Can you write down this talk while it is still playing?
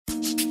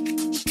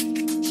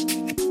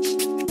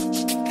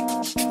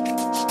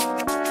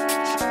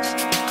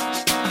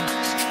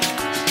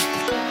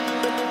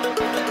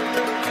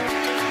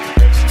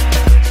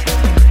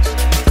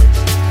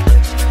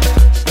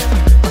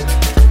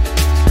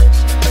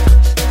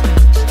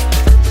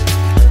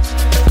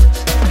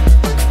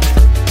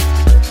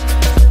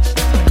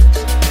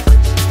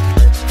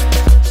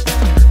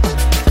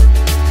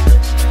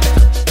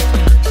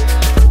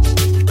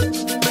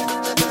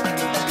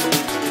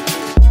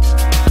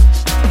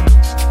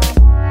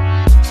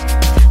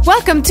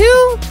Welcome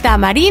to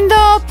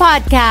Tamarindo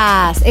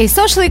Podcast, a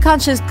socially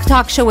conscious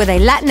talk show with a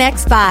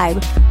Latinx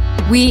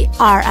vibe. We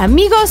are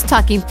amigos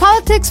talking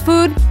politics,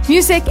 food,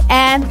 music,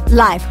 and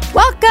life.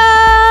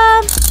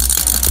 Welcome!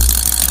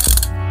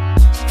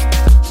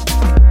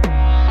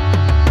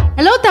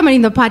 Hello,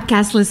 Tamarindo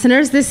Podcast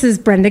listeners. This is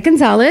Brenda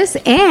Gonzalez,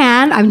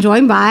 and I'm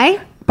joined by...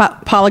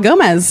 Paula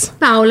Gomez.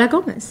 Paula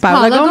Gomez.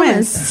 Paula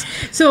Gomez.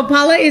 So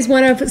Paula is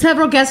one of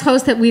several guest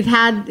hosts that we've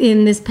had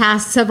in this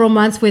past several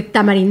months with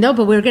Tamarindo,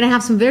 but we're going to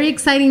have some very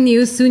exciting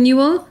news. Soon you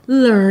will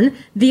learn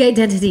the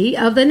identity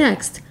of the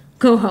next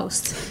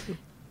co-host.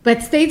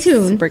 But stay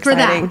tuned for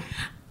that.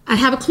 I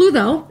have a clue,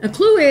 though. A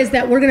clue is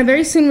that we're going to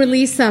very soon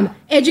release some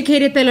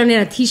Educated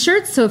Pelonera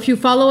t-shirts. So if you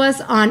follow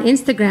us on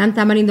Instagram,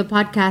 Tamarindo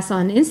Podcast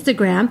on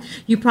Instagram,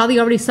 you probably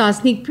already saw a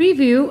sneak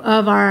preview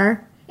of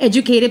our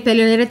Educated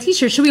Pelonera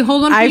t-shirt. Should we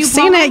hold one for you, I've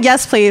seen it.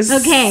 Yes, please.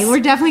 Okay, we're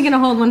definitely going to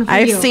hold one for you.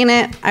 I've seen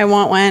it. I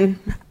want one.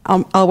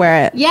 I'll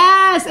wear it.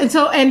 Yes.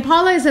 And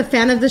Paula is a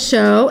fan of the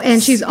show,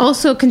 and she's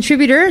also a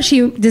contributor.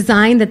 She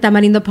designed the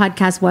Tamarindo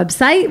Podcast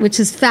website, which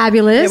is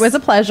fabulous. It was a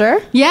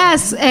pleasure.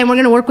 Yes. And we're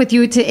going to work with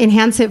you to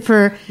enhance it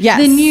for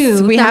the new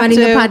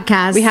Tamarindo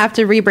Podcast. We have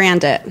to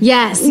rebrand it.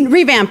 Yes.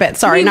 Revamp it.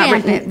 Sorry,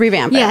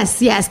 revamp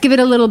it. Yes. Give it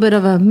a little bit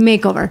of a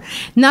makeover.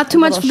 Not too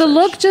much for the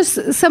look,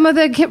 just some of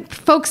the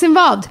folks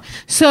involved.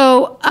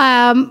 So,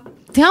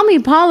 tell me,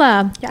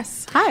 Paula. Yes.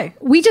 Hi.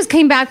 We just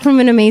came back from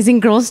an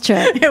amazing girls'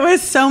 trip. It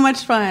was so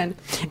much fun.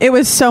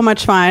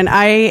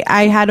 I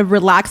had a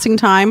relaxing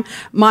time.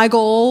 My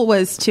goal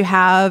was to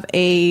have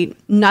a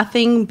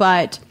nothing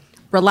but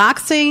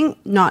relaxing,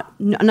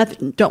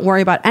 nothing, don't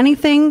worry about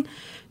anything.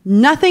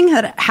 Nothing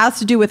that has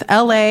to do with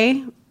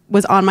LA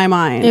was on my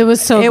mind. It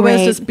was great. It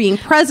was just being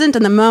present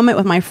in the moment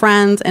with my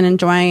friends and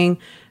enjoying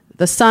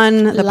the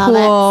sun, the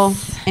pool,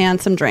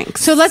 and some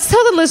drinks. So let's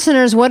tell the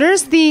listeners, what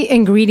is the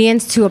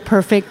ingredients to a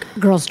perfect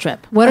girls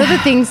trip? What are the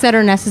things that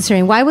are necessary?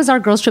 And why was our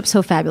girls trip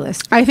so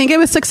fabulous? I think it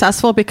was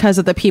successful because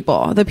of the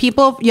people. The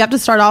people, you have to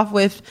start off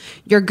with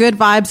your good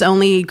vibes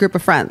only group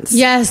of friends.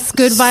 Yes,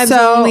 good vibes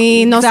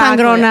only. No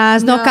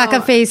sangronas, no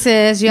caca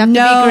faces. You have to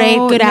be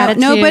great, good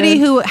attitude. Nobody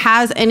who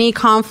has any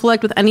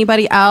conflict with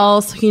anybody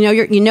else. You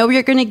know what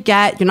you're going to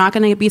get. You're not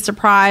going to be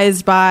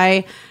surprised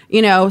by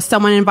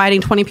someone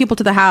inviting 20 people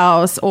to the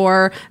house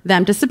or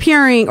them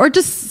disappearing or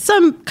just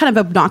some kind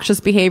of obnoxious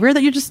behavior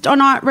that you just are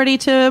not ready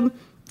to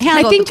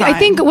handle. I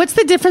think what's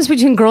the difference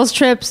between girls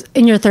trips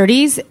in your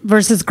 30s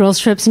versus girls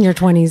trips in your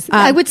 20s?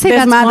 I would say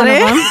that's one of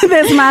them.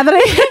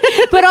 Desmadre.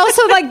 But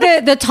also like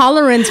the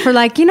tolerance for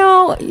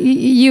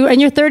you in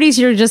your 30s,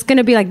 you're just going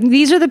to be like,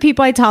 these are the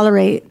people I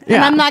tolerate. Yeah.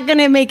 And I'm not going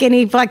to make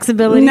any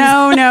flexibility.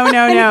 No.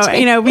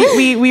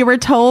 We were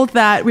told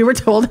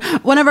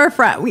one of our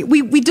friends,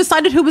 we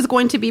decided who was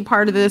going to be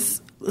part of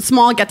this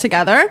small get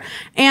together,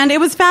 and it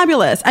was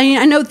fabulous. I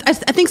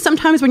think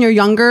sometimes when you're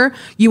younger,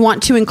 you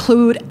want to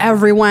include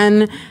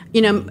everyone.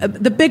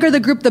 The bigger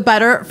the group, the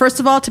better. First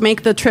of all, to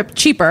make the trip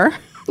cheaper.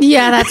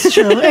 Yeah, that's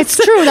true. It's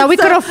true that we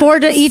could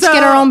afford to each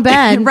get our own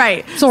bed.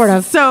 Right. Sort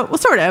of. So,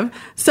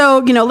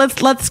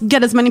 let's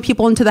get as many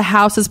people into the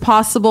house as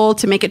possible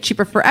to make it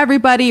cheaper for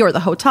everybody, or the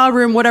hotel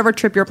room, whatever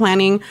trip you're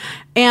planning.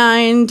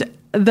 And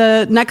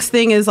the next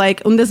thing is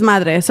like un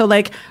desmadre. So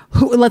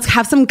let's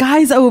have some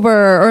guys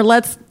over, or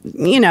let's,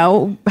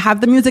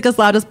 have the music as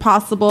loud as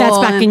possible. That's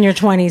back in your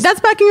 20s. That's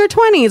back in your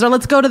 20s. Or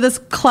let's go to this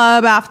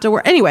club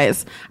afterward.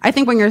 Anyways, I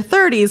think when you're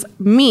 30s,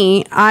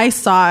 I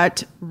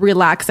sought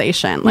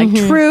relaxation,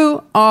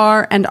 true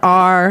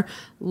R&R,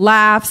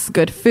 laughs,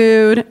 good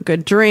food,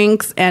 good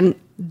drinks, and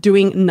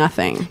doing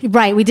nothing.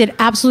 Right. We did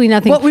absolutely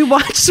nothing. Well, we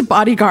watched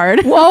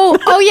Bodyguard. Whoa.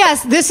 Oh,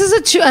 yes. This is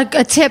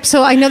a tip.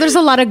 So I know there's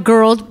a lot of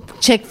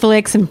chick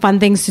flicks and fun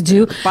things to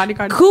do.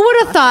 Bodyguard. Who would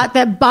have thought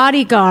that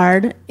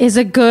Bodyguard is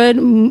a good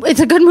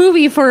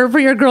movie for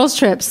your girls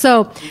trip?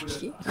 So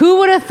who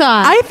would have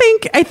thought?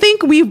 I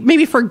think we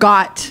maybe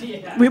forgot.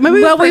 Yeah. We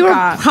were.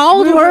 How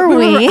old were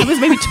we? I was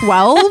maybe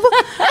 12.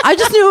 I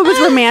just knew it was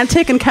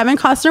romantic and Kevin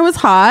Costner was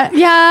hot.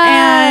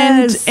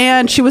 Yeah.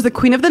 And she was the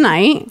queen of the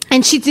night.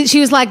 And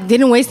she was like,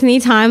 didn't waste any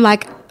time.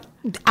 Like,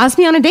 ask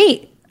me on a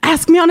date.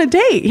 Ask me on a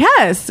date.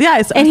 Yes.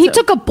 And he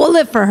took a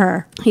bullet for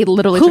her. He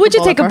literally. Who would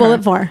you take a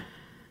bullet for?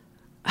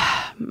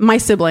 My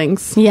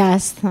siblings.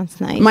 Yes,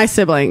 that's nice. My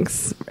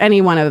siblings.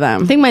 Any one of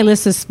them. I think my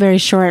list is very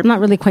short. I'm not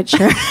really quite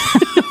sure.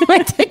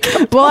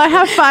 Well, I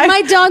have 5.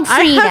 My dog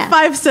Frida. I have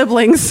 5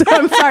 siblings. So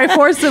I'm sorry,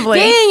 4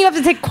 siblings. Dang, you have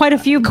to take quite a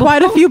few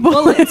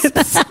bullets.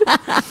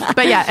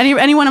 But yeah,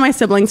 any one of my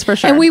siblings for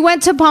sure. And we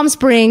went to Palm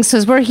Springs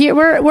because we're here.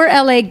 We're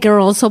LA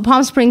girls, so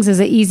Palm Springs is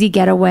an easy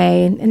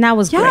getaway, and that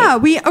was great. Yeah,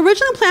 we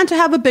originally planned to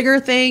have a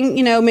bigger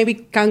thing, maybe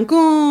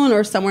Cancun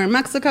or somewhere in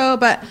Mexico,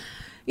 but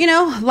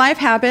life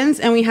happens,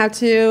 and we have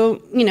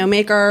to,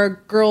 make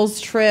our girls'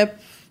 trip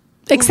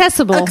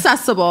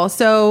accessible.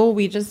 So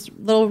we just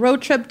little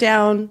road trip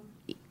down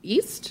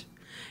east,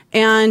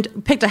 and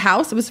picked a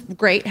house. It was a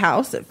great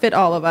house. It fit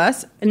all of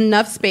us.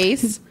 Enough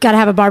space. Got to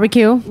have a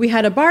barbecue. We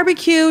had a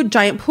barbecue,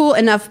 giant pool,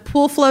 enough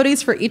pool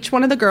floaties for each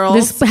one of the girls.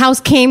 This house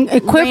came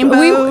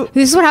equipped.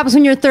 This is what happens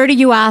when you're 30.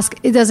 You ask,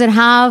 does it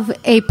have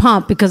a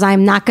pump? Because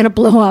I'm not going to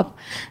blow up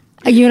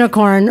a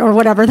unicorn or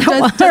whatever that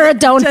was, or a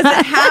donut. Does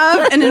it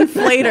have an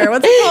inflator?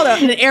 What's it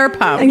called? An air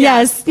pump.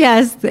 Yes.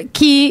 The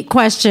key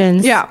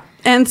questions. Yeah.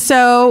 And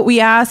so we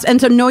asked,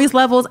 and so noise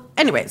levels.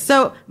 Anyway,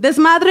 so this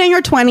madre in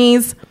your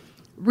 20s,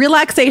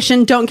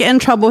 relaxation, don't get in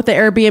trouble with the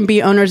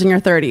Airbnb owners in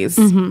your 30s.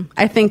 Mm-hmm.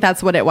 I think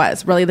that's what it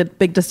was. Really the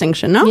big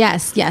distinction, no?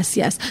 Yes.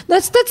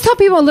 Let's tell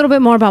people a little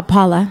bit more about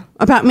Paula.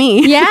 About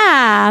me?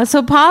 Yeah.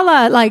 So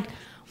Paula, like,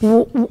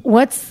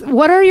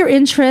 what are your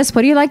interests?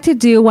 What do you like to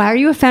do? Why are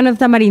you a fan of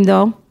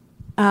Tamarindo?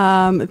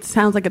 It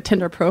sounds like a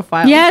Tinder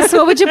profile. Yes.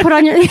 What would you put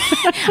on your...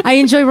 I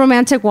enjoy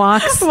romantic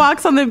walks.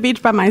 Walks on the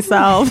beach by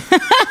myself.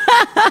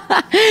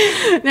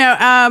 No,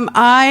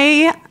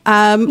 I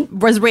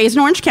was raised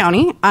in Orange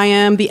County. I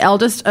am the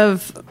eldest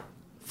of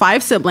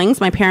 5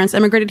 siblings. My parents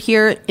immigrated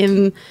here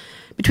in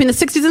between the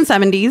 60s and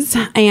 70s.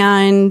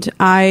 And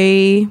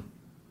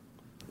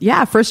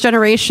first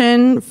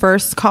generation,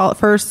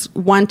 first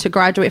one to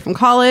graduate from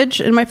college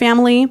in my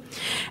family.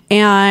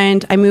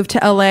 And I moved to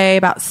LA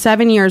about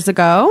 7 years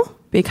ago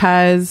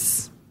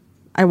because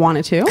I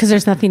wanted to. Because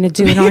there's nothing to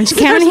do in Orange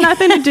County. There's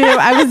nothing to do.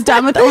 I was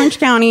done with Orange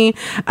County.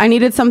 I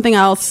needed something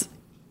else.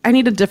 I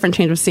needed a different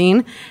change of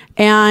scene.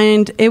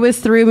 And it was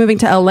through moving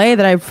to LA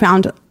that I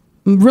found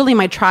really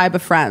my tribe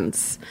of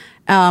friends,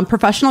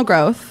 professional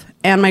growth,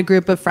 and my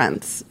group of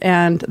friends.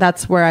 And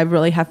that's where I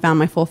really have found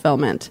my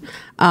fulfillment.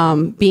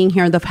 Being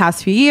here the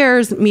past few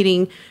years,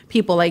 meeting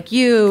people like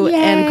you. Yay.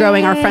 And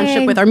growing our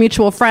friendship with our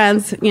mutual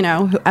friends,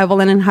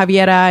 Evelyn and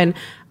Javiera, and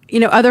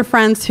other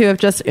friends who have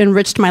just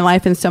enriched my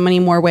life in so many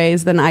more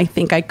ways than I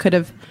think I could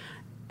have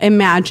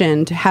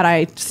imagined had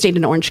I stayed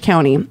in Orange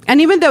County.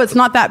 And even though it's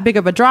not that big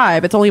of a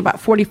drive, it's only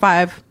about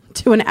 45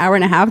 to an hour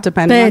and a half,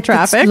 depending on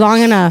traffic. It's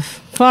long enough.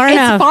 Far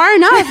enough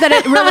that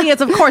it really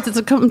is. Of course, it's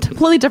a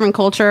completely different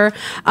culture,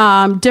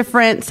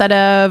 different set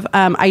of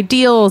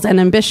ideals and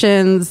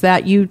ambitions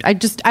that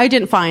I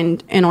didn't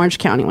find in Orange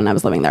County when I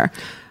was living there.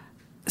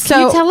 So,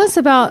 can you tell us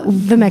about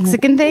the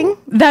Mexican thing?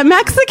 The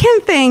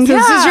Mexican thing. So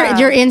this is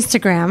your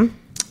Instagram.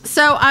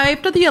 So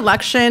after the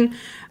election,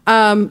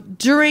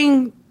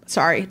 during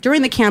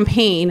the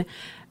campaign,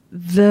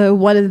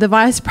 the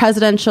vice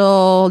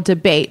presidential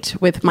debate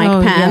with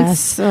Mike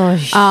Pence.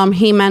 Yes.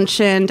 He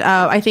mentioned,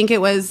 I think it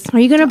was... Are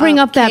you going to bring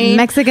up that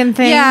Mexican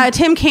thing? Yeah,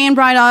 Tim Kaine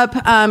brought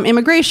up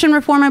immigration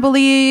reform, I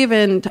believe,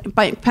 and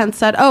Mike Pence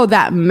said,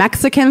 that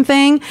Mexican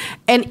thing.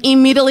 And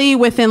immediately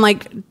within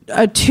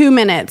 2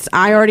 minutes,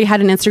 I already had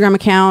an Instagram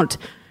account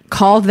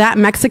called that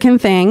Mexican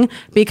thing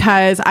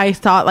because I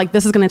thought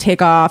this is going to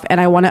take off and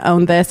I want to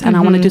own this and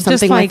I want to do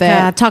something with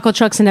it. Taco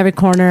trucks in every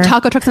corner.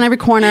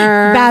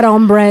 Bad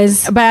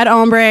hombres.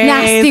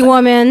 Nasty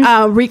woman.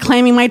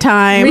 Reclaiming my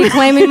time.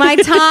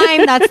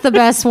 That's the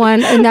best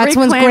one. And that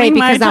one's great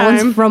because that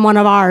one's from one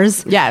of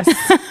ours. Yes,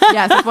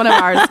 it's one of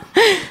ours.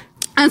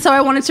 And so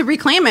I wanted to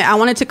reclaim it. I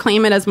wanted to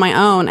claim it as my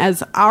own,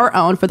 as our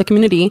own for the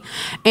community.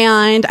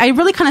 And I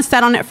really kind of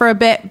sat on it for a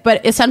bit.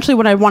 But essentially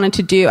what I wanted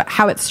to do,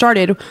 how it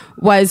started,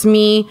 was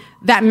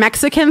that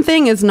Mexican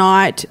thing is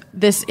not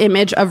this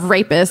image of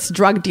rapists,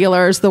 drug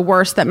dealers, the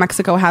worst that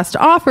Mexico has to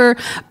offer.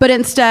 But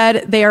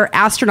instead, they are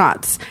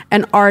astronauts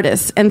and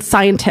artists and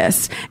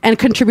scientists and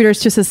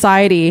contributors to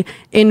society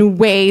in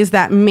ways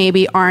that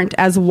maybe aren't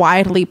as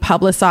widely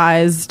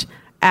publicized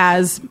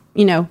as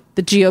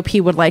the GOP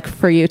would like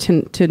for you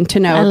to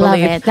know. I love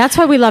it. That's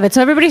why we love it.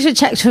 So everybody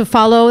should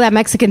follow that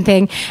Mexican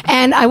thing.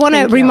 And I want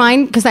to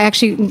remind, because a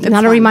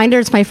reminder,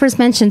 it's my first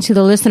mention to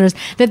the listeners,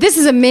 that this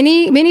is a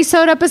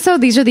mini-sode episode.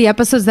 These are the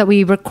episodes that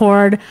we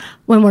record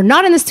when we're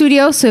not in the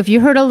studio. So if you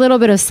heard a little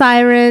bit of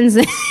sirens,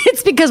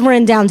 it's because we're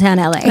in downtown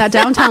LA. That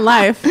downtown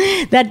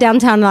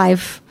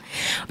life.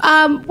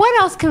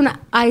 What else can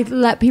I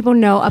let people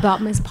know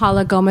about Miss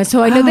Paula Gomez?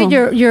 So I know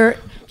that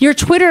your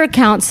Twitter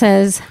account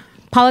says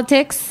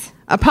politics,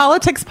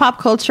 pop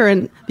culture,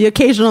 and the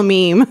occasional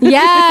meme.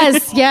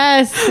 Yes.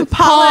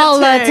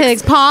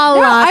 Politics.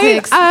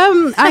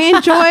 Yeah, I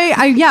enjoy.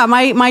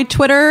 My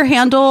Twitter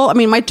handle. I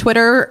mean, my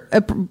Twitter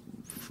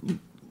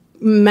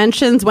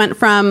mentions went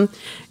from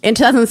in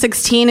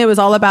 2016. It was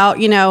all about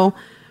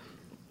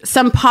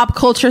some pop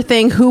culture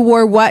thing, who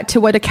wore what to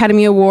what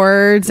Academy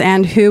Awards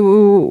and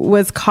who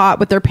was caught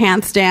with their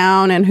pants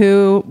down and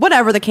who,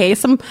 whatever the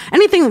case,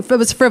 anything that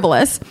was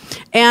frivolous.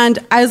 And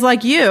as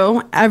like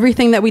you,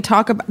 everything that we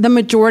talk about, the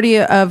majority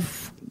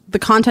of the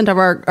content of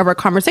our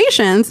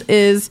conversations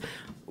is,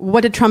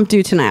 what did Trump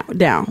do now?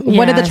 Yes.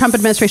 What did the Trump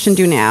administration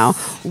do now?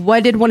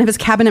 What did one of his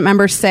cabinet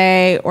members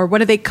say? Or what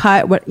did they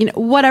cut?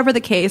 Whatever the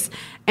case.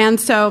 And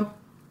so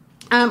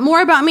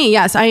More about me,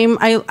 yes. I'm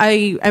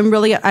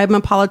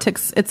a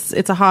politics.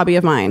 It's a hobby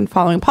of mine,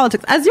 following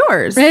politics, as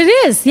yours. It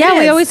is. Yeah,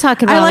 we always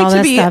talk about all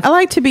that stuff. I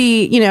like to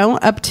be,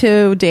 up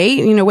to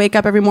date. Wake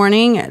up every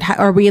morning.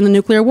 Are we in the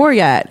nuclear war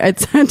yet?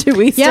 Do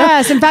we?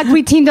 Yes. In fact,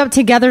 we teamed up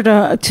together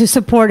to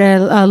support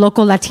a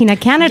local Latina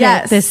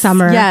candidate this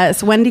summer.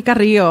 Yes, Wendy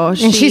Carrillo,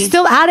 and she's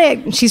still at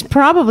it. She's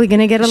probably going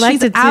to get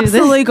elected. She's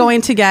absolutely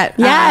going to get.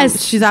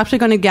 Yes, she's actually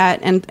going to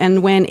get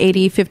and win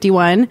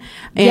 80-51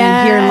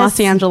 here in Los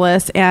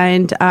Angeles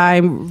and.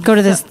 Go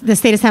to the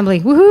state assembly.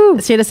 Woohoo!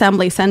 The state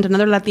assembly, send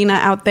another Latina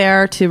out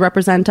there to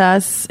represent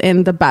us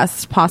in the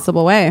best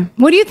possible way.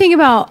 What do you think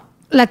about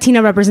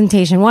Latina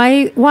representation?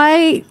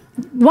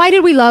 Why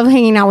did we love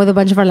hanging out with a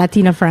bunch of our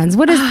Latina friends?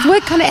 What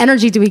kind of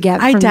energy do we get?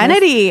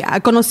 Identity,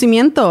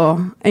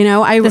 conocimiento. The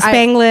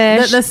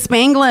Spanglish. The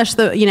Spanglish.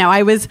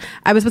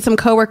 I was with some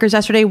coworkers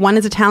yesterday. One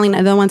is Italian,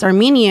 and the other one's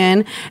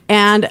Armenian,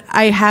 and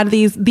I had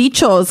these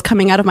dichos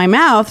coming out of my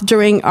mouth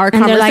during our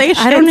conversation. Like,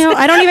 I don't know.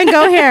 I don't even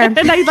go here. And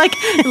I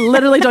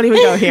literally don't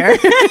even go here.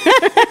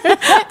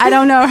 I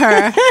don't know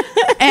her,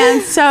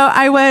 and so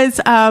I was.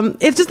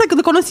 It's just like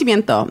the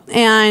conocimiento,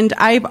 and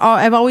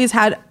I've always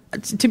had.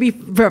 To be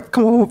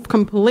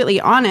completely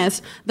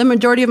honest, the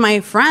majority of my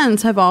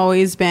friends have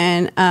always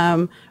been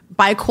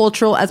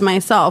bicultural as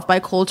myself,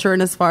 bicultural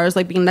and as far as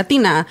like being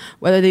Latina,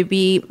 whether they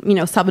be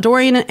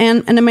Salvadorian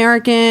and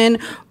American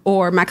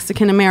or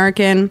Mexican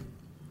American,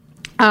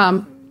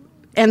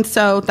 and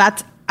so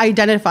that's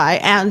identify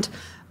and.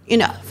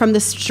 From the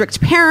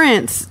strict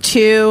parents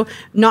to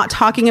not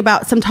talking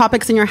about some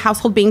topics in your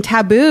household being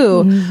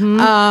taboo,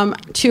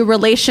 to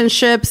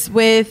relationships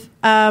with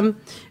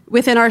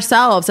within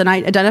ourselves and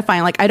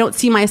identifying like I don't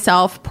see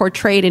myself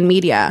portrayed in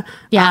media.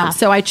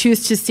 So I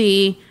choose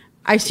to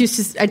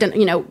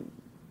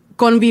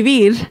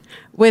convivir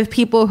with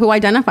people who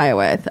identify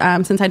with,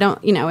 since I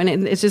don't,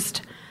 and it's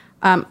just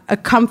a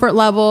comfort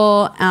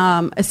level,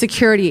 a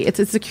security. It's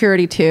a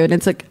security too, and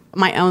it's like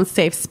my own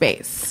safe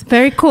space.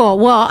 Very cool.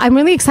 Well, I'm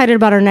really excited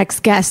about our next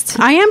guest.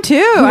 I am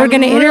too. We're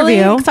going to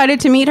interview. Really excited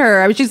to meet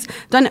her. She's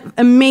done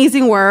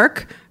amazing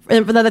work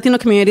for the Latino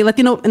community,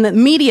 in the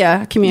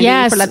media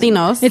community for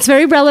Latinos. It's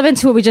very relevant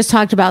to what we just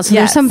talked about. So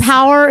there's some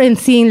power in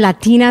seeing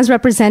Latinas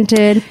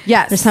represented.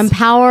 Yes. There's some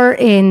power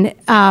in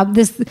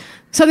this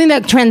something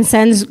that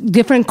transcends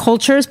different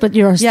cultures, but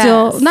you're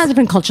still not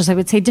different cultures. I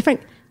would say different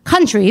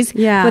countries,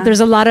 but there's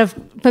a lot of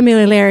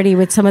familiarity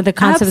with some of the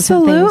concepts.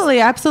 Absolutely.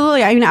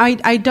 I mean,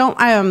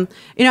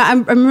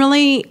 I'm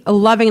really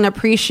loving and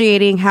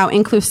appreciating how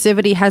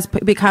inclusivity has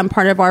become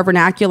part of our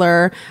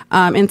vernacular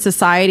in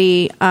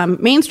society,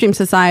 mainstream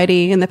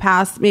society in the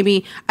past.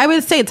 Maybe I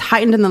would say it's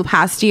heightened in the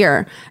past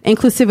year.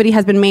 Inclusivity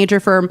has been major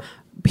for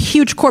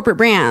huge corporate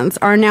brands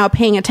are now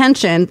paying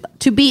attention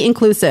to be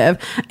inclusive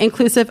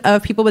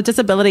of people with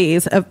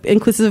disabilities,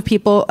 inclusive of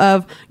people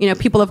of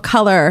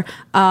color,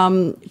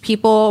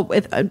 people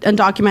with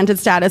undocumented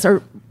status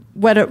or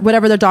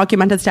whatever their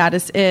documented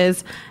status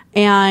is.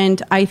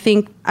 And I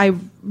think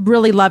I'm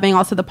really loving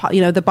also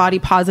the body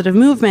positive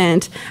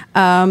movement,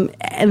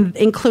 and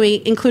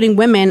including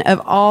women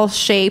of all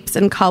shapes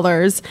and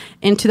colors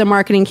into the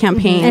marketing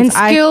campaigns and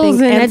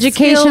skills and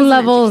education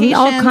levels and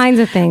all kinds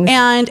of things,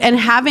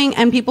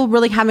 and people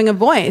really having a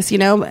voice.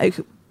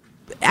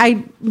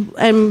 I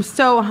am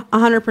so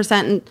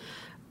 100%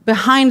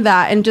 behind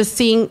that, and just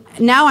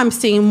I'm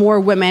seeing more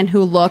women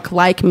who look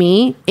like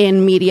me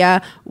in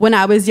media. When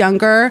I was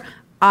younger,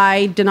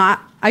 I did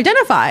not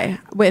identify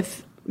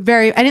with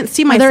I didn't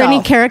see myself. Are there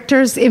any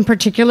characters in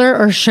particular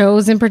or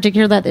shows in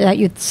particular that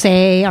you'd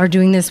say are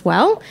doing this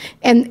well?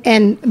 And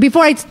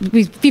before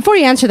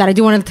you answer that, I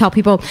do want to tell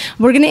people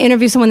we're going to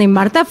interview someone named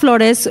Marta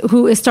Flores,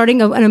 who is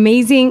starting an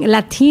amazing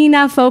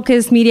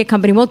Latina-focused media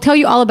company. We'll tell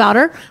you all about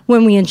her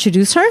when we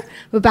introduce her.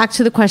 But back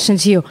to the question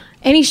to you.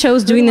 Any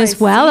shows doing this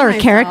well or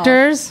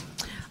characters?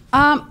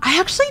 I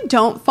actually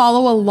don't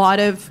follow a lot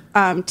of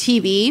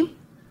TV.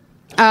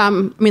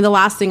 The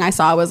last thing I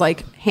saw was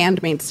like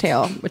Handmaid's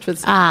Tale, which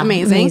was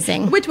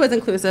amazing, which was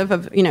inclusive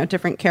of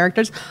different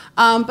characters.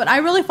 But I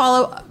really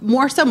follow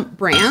more so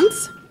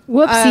brands.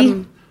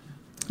 Whoopsie.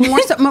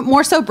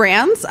 More so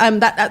brands.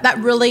 That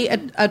really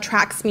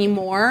attracts me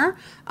more.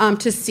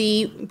 To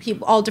see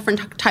people, all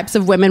different types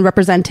of women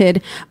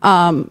represented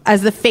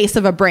as the face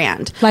of a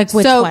brand. Like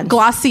which one?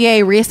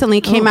 Glossier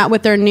recently came out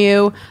with their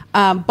new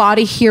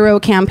Body Hero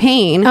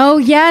campaign. Oh,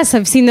 yes.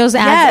 I've seen those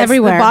ads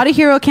everywhere. The Body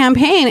Hero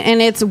campaign.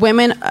 And it's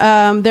women.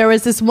 There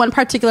was this one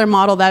particular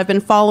model that I've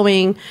been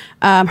following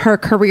her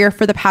career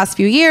for the past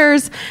few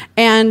years.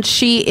 And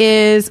she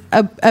is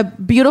a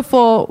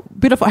beautiful,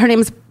 her name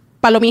is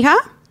Palomija.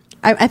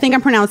 I think I'm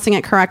pronouncing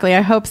it correctly.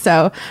 I hope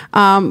so.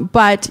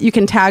 But you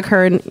can tag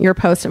her in your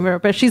post.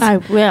 But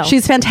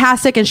she's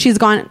fantastic, and she's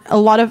gone a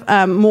lot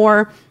of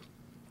more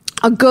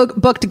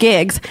booked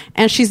gigs,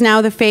 and she's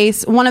now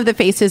one of the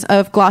faces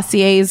of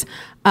Glossier's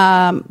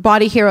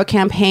Body Hero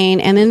campaign.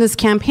 And in this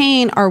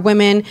campaign are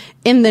women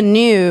in the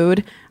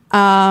nude,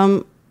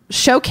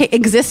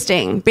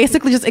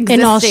 basically just existing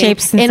in all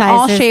shapes and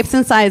all sizes. shapes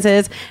and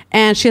sizes.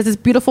 And she has this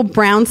beautiful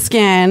brown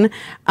skin.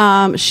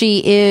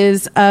 She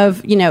is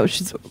of,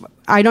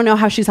 I don't know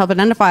how she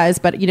self-identifies,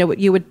 but what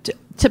you would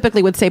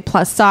typically would say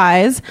plus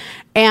size.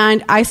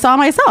 And I saw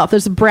myself,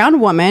 there's a brown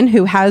woman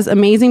who has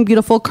amazing,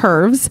 beautiful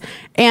curves.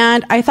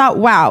 And I thought,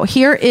 wow,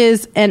 here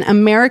is an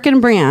American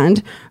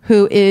brand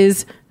who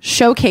is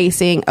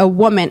showcasing a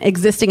woman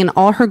existing in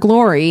all her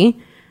glory.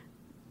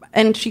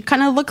 And she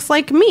kind of looks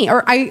like me,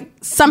 or I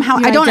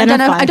don't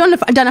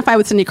identify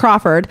with Cindy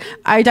Crawford.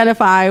 I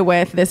identify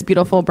with this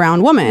beautiful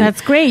brown woman.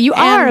 That's great. You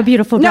are a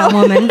beautiful brown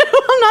woman.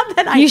 Not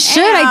that you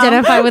should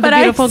identify with a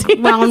beautiful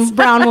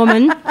brown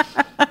woman.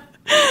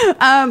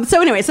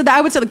 So anyway,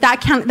 I would say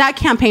that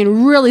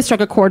campaign really struck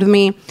a chord with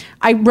me.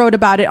 I wrote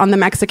about it on the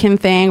Mexican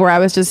thing where I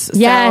was just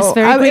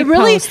very great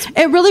post.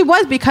 It really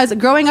was, because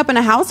growing up in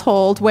a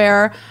household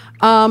where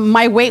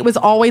my weight was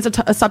always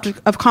a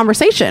subject of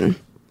conversation.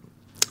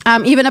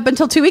 Even up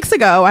until 2 weeks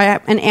ago,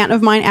 an aunt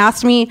of mine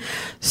asked me,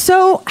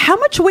 so how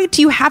much weight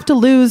do you have to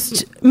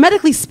lose,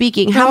 medically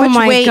speaking? How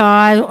much weight do you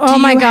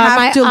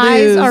have to lose? My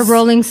eyes are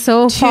rolling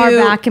so far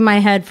back in my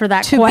head for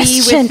that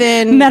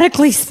question.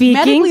 Medically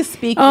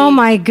speaking. Oh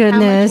my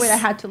goodness. How much weight I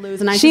had to lose.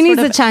 And she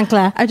needs a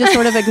chancla. I just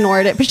sort of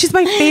ignored it. But she's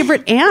my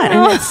favorite aunt,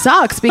 and it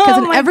sucks because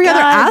in every other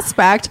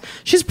aspect,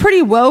 she's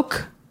pretty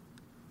woke,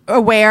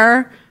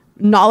 aware,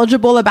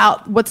 knowledgeable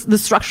about what's the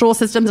structural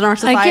systems in our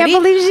society. I can't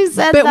believe she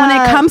said that. But when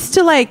it comes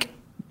to like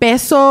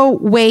peso,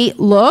 weight,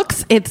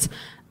 looks, it's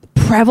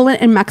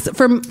prevalent in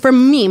Mexico. For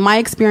me, my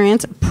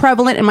experience,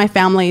 prevalent in my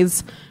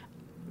family's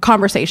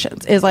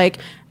conversations is like,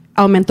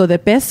 aumento de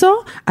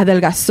peso,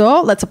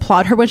 adelgazó, let's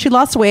applaud her when she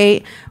lost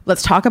weight,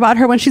 let's talk about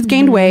her when she's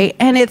gained weight.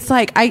 And it's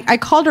like, I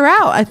called her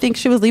out. I think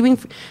she was going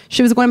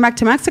back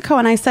to Mexico,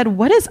 and I said,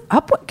 what is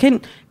up?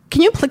 Can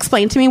you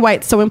explain to me why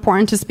it's so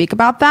important to speak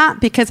about that?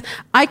 Because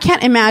I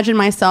can't imagine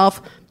myself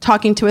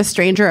talking to a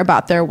stranger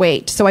about their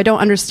weight. So I don't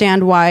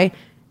understand why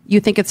you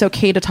think it's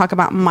okay to talk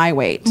about my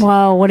weight.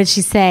 Well, what did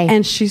she say?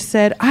 And she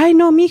said, ay,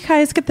 no,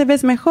 mija, es que te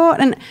ves mejor.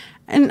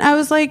 And I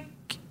was like,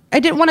 I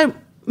didn't want to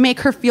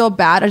make her feel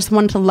bad. I just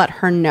wanted to let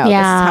her know this is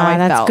how I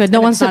that's felt. Good. No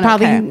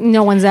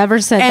one's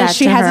ever said that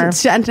she to her. hasn't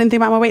said anything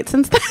about my weight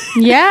since then.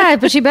 Yeah,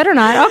 but she better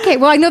not. Okay,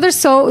 well, I know there's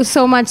so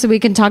much that we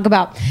can talk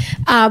about,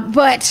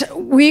 but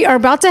we are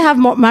about to have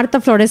Marta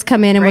Flores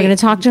come in, and we're going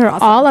to talk to her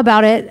all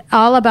about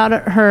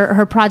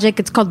her project.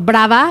 It's called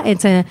Brava.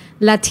 It's a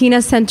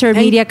Latina Center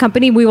media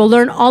company. We will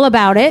learn all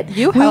about it.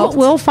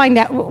 We'll find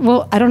out.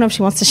 Well, I don't know if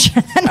she wants to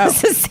share that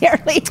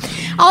necessarily.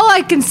 All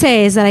I can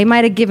say is that I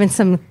might have given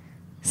some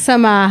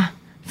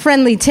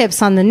friendly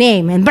tips on the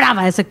name, and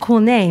Brava is a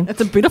cool name.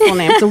 It's a beautiful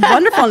name. It's a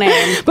wonderful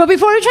name. But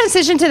before we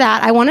transition to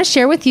that, I want to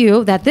share with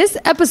you that this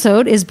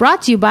episode is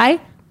brought to you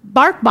by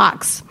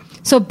BarkBox.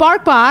 So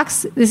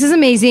BarkBox, this is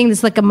amazing. This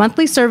is like a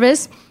monthly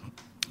service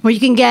where you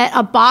can get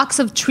a box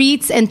of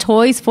treats and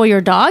toys for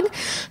your dog.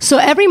 So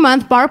every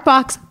month,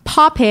 BarkBox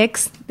paw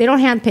picks. They don't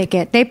hand pick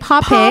it. They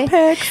paw pick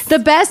the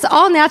best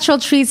all-natural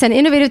treats and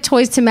innovative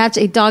toys to match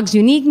a dog's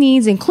unique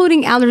needs,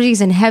 including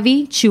allergies and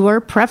heavy chewer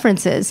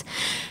preferences.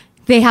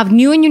 They have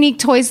new and unique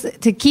toys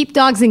to keep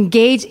dogs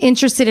engaged,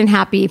 interested, and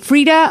happy.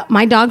 Frida,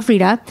 my dog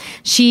Frida,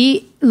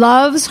 she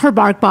loves her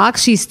BarkBox.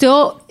 She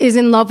still is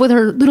in love with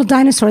her little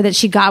dinosaur that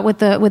she got with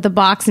the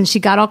box, and she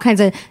got all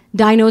kinds of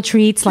dino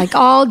treats, like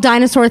all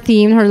dinosaur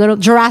themed, her little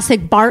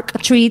Jurassic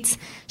Bark treats.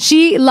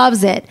 She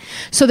loves it.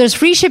 So there's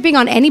free shipping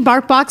on any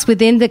BarkBox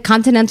within the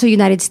continental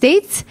United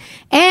States.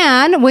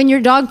 And when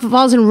your dog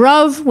falls in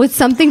love with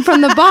something from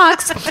the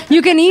box,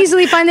 you can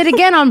easily find it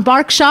again on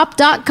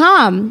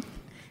barkshop.com.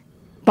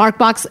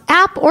 BarkBox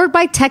app, or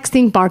by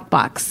texting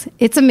BarkBox.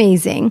 It's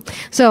amazing.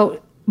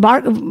 So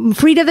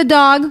Frida the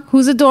dog,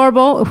 who's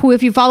adorable, who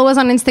if you follow us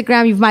on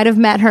Instagram, you might have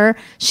met her.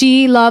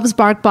 She loves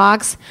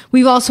BarkBox.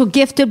 We've also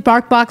gifted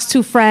BarkBox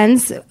to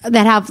friends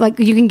that have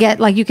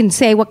you can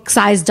say what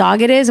size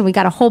dog it is, and we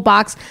got a whole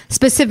box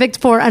specific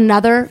for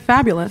another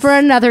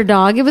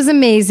dog. It was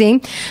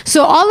amazing.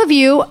 So all of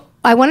you,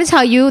 I want to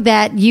tell you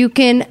that you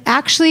can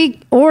actually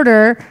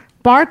order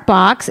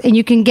BarkBox, and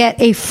you can get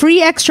a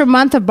free extra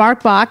month of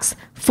BarkBox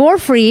for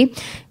free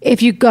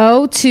if you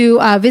go to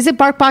visit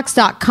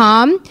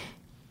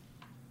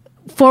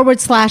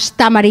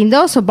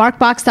barkbox.com/tamarindo. So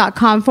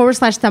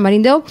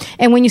barkbox.com/tamarindo.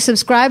 And when you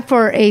subscribe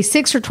for a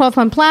 6 or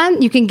 12-month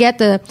plan, you can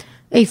get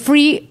a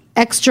free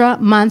extra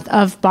month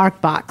of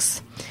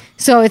BarkBox.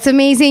 So it's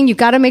amazing. You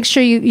got to make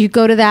sure you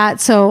go to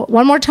that. So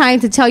one more time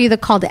to tell you the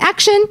call to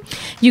action,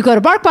 you go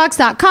to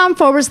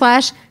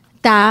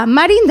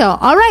barkbox.com/tamarindo.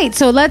 All right,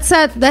 so let's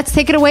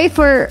take it away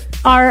for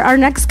our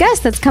next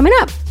guest that's coming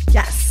up.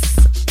 Yes.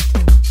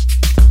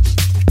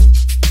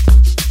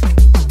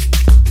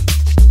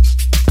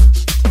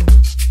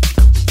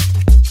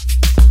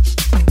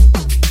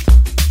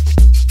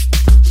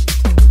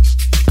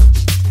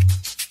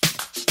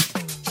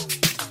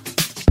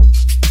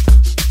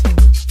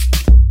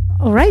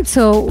 All right,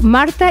 so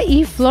Marta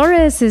E.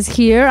 Flores is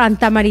here on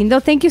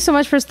Tamarindo. Thank you so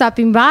much for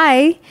stopping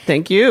by.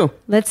 Thank you.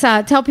 Let's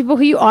tell people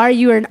who you are.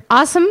 You are an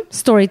awesome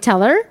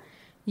storyteller.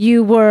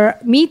 You were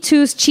Me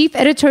Too's chief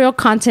editorial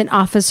content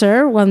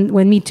officer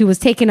when Me Too was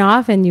taken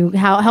off, and you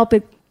help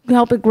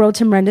it grow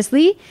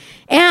tremendously.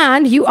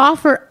 And you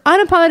offer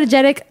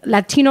unapologetic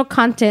Latino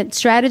content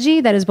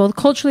strategy that is both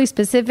culturally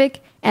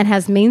specific and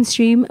has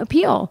mainstream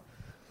appeal.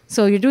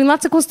 So you're doing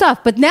lots of cool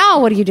stuff. But now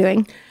what are you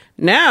doing?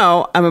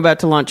 Now I'm about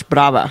to launch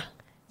Brava,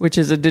 which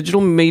is a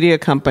digital media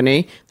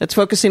company that's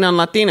focusing on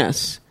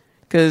Latinas,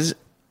 because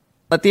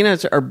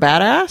Latinas are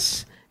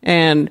badass,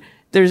 and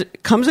there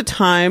comes a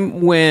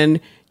time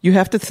when you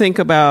have to think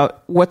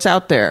about what's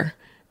out there.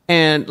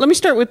 And let me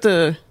start with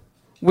the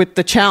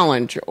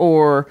challenge,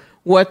 or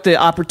what the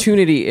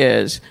opportunity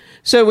is.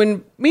 So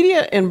when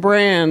media and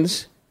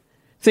brands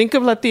think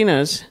of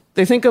Latinas,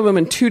 they think of them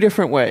in two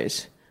different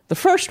ways. The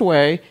first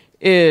way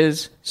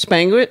is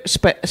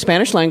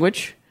Spanish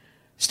language,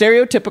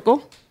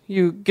 stereotypical.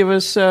 You give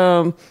us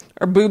our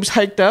boobs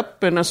hiked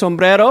up and a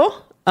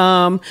sombrero,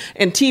 and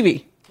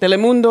TV,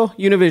 Telemundo,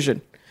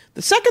 Univision.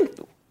 The second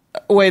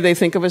way they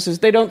think of us is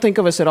they don't think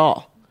of us at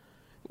all.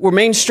 We're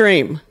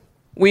mainstream.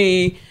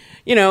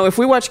 If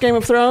we watch Game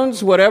of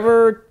Thrones,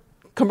 whatever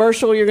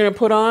commercial you're going to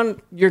put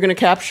on, you're going to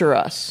capture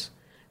us.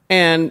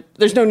 And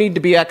there's no need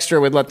to be extra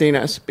with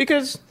Latinas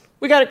because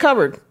we got it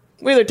covered.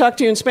 We either talk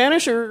to you in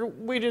Spanish or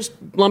we just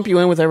lump you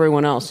in with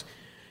everyone else.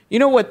 You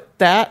know what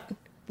that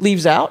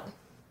leaves out?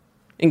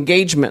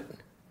 Engagement,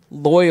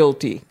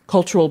 loyalty,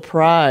 cultural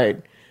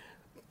pride,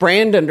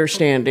 brand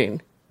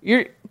understanding.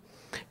 And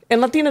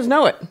Latinas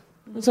know it.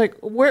 It's like,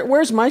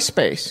 where's my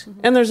space?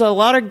 And there's a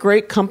lot of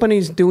great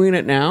companies doing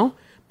it now,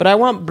 but I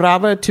want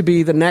Brava to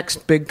be the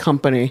next big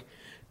company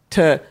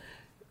to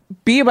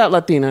be about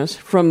Latinas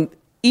from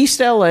East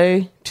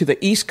LA to the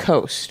East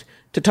Coast,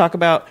 to talk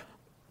about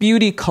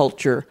beauty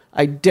culture,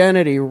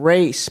 identity,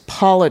 race,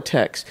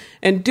 politics,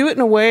 and do it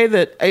in a way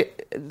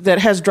that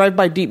has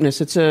drive-by deepness.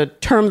 It's a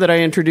term that I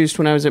introduced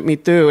when I was at Me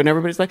Too, and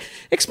everybody's like,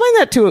 explain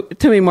that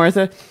to me,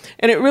 Martha.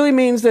 And it really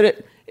means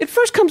that it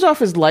first comes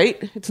off as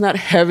light. It's not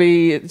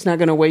heavy. It's not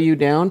going to weigh you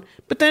down.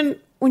 But then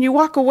when you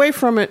walk away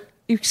from it,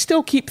 you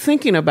still keep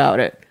thinking about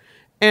it.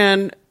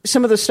 And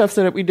some of the stuff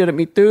that we did at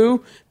Me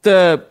Too,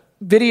 the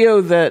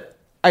video that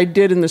I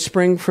did in the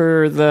spring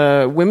for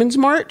the Women's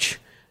March,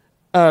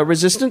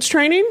 resistance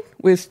training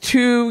with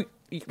two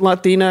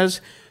Latinas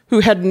who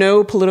had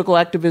no political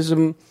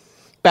activism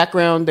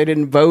background. They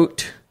didn't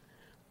vote.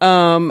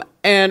 And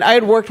I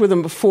had worked with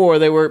them before.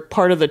 They were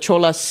part of the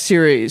Cholas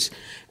series.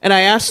 And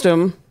I asked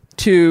them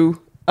to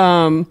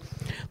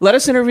let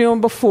us interview them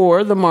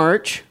before the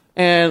march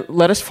and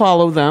let us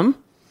follow them,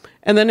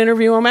 and then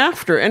interview them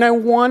after. And I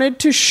wanted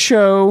to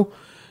show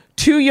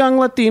two young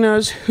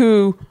Latinas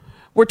who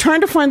were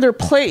trying to find their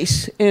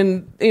place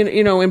in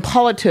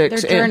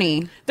politics.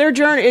 Their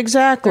journey,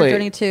 exactly. Their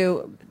journey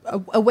to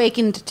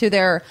awaken to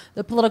the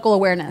political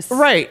awareness.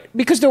 Right,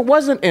 because there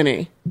wasn't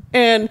any.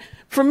 And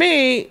for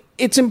me,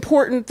 it's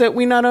important that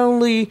we not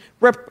only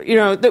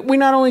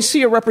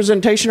see a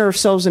representation of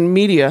ourselves in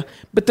media,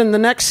 but then the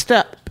next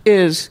step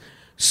is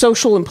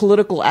social and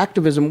political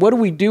activism. What do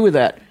we do with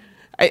that?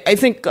 I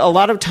think a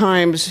lot of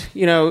times,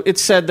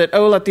 it's said that,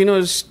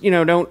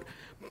 Latinos, don't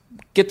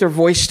get their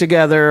voice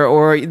together,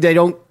 or they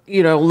don't,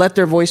 let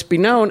their voice be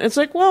known. It's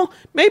like, well,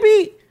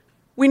 maybe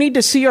we need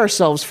to see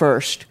ourselves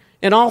first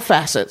in all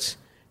facets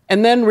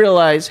and then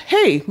realize,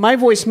 hey, my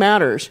voice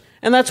matters.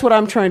 And that's what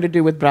I'm trying to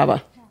do with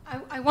Brava.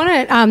 I want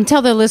to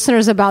tell the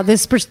listeners about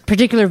this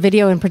particular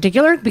video in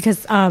particular,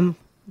 because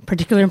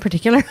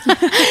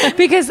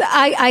because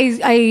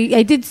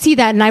I did see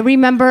that, and I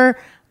remember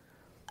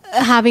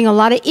having a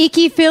lot of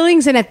icky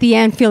feelings and at the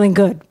end feeling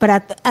good, but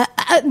at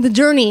the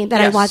journey that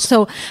Yes. I watched.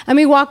 So let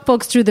me walk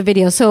folks through the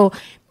video. So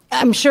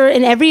I'm sure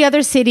in every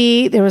other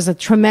city, there was a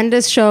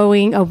tremendous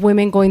showing of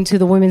women going to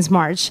the Women's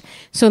March.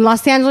 So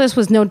Los Angeles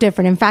was no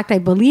different. In fact, I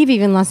believe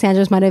even Los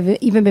Angeles might have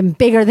even been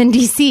bigger than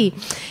DC.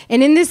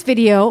 And in this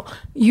video,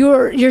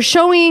 you're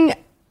showing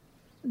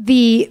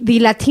the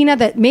Latina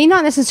that may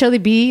not necessarily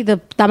be the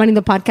Tamarindo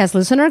podcast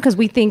listener, because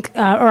we think,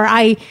 or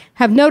I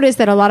have noticed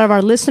that a lot of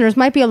our listeners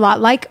might be a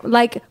lot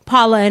like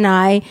Paula and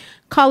I,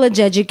 college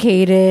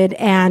educated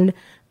and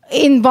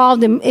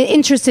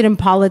interested in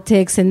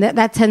politics, and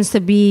that tends to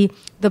be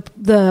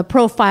the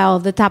profile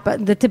of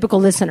the typical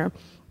listener.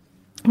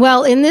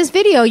 Well, in this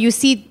video, you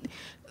see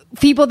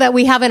people that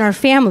we have in our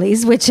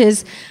families, which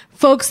is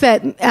folks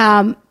that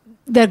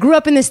grew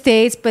up in the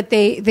States, but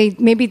they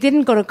maybe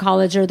didn't go to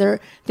college, or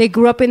they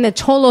grew up in the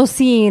cholo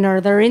scene,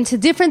 or they're into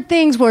different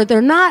things where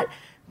they're not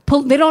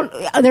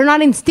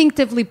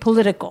instinctively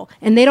political,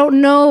 and they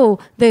don't know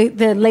the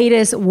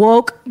latest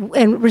woke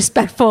and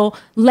respectful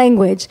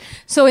language.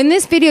 So in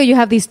this video, you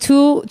have these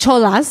two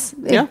cholas.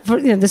 Yeah.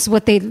 This is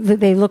what they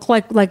look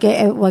like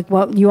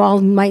what you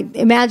all might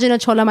imagine a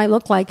chola might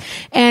look like,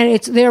 and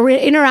it's their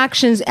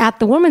interactions at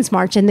the Women's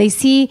March, and they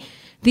see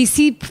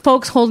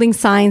folks holding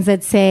signs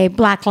that say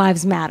Black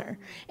Lives Matter.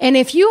 And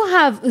if you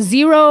have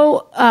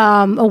zero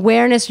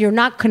awareness, you're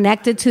not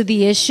connected to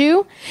the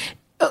issue,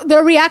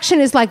 their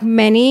reaction is like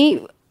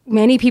many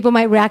many people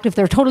might react if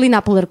they're totally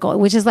not political,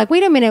 which is like,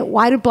 wait a minute,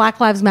 why do Black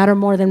lives matter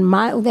more than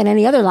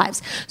any other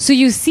lives? So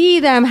you see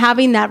them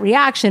having that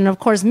reaction. Of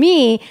course,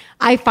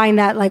 I find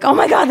that like, oh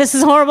my God, this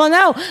is horrible.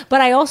 No,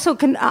 but I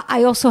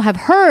also have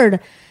heard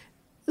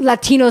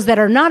Latinos that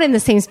are not in the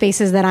same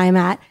spaces that I'm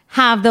at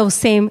have those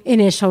same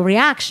initial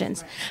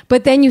reactions.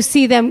 But then you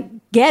see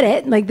them get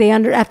it, like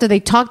after they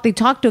talk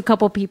to a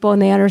couple people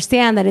and they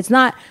understand that it's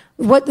not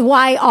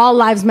why all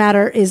lives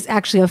matter is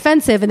actually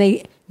offensive, and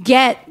they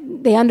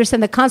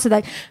understand the concept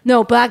that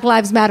no, Black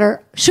lives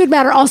matter should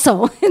matter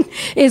also,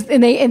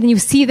 and you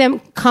see them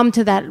come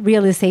to that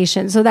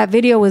realization. So that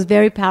video was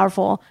very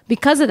powerful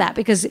because of that.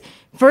 Because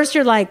first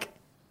you're like,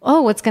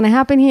 oh, what's going to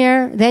happen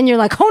here? Then you're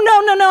like,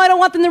 oh no, I don't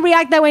want them to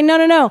react that way.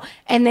 No,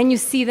 and then you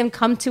see them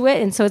come to it,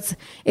 and so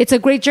it's a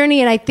great journey.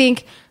 And I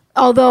think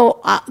although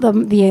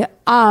the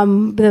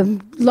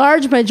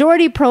large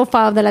majority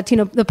profile of the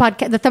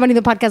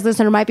Tamarindó podcast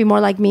listener might be more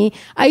like me,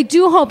 I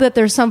do hope that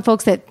there's some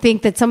folks that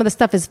think that some of the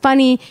stuff is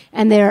funny,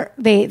 and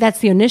that's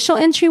the initial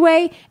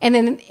entryway, and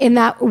then in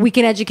that we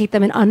can educate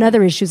them on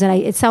other issues.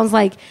 And it sounds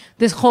like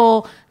this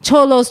whole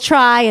Cholos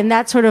try and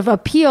that sort of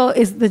appeal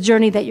is the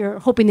journey that you're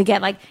hoping to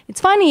get. Like,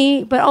 it's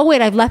funny, but oh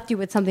wait, I've left you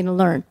with something to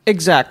learn.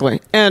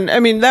 Exactly. And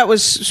I mean, that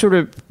was sort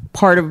of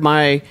part of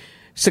my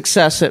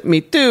success at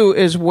Me Too,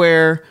 is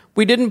where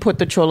we didn't put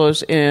the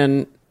Cholos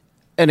in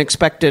an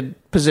expected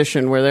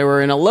position where they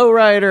were in a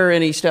lowrider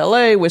in East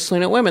LA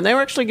whistling at women. They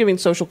were actually giving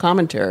social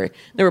commentary.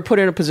 They were put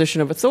in a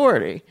position of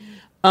authority.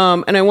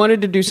 And I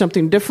wanted to do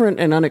something different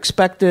and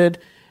unexpected.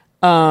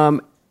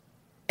 And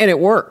it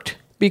worked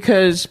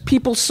because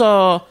people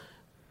saw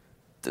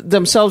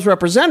themselves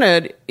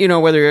represented,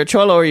 whether you're a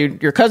Cholo or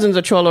your cousin's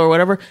a Cholo or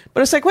whatever.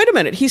 But it's like, wait a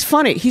minute, he's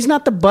funny. He's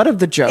not the butt of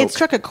the joke. It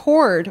struck a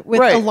chord with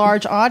a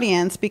large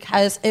audience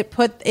because it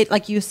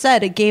like you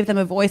said, it gave them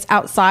a voice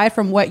outside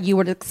from what you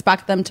would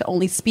expect them to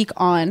only speak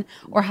on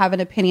or have an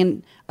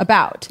opinion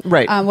about.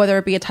 Right. Whether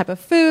it be a type of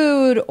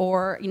food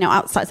or,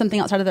 something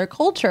outside of their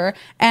culture.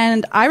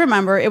 And I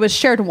remember it was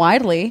shared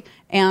widely.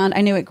 And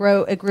I knew it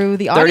grew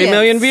the audience. 30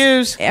 million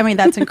views. I mean,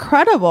 that's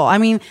incredible. I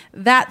mean,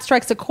 that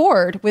strikes a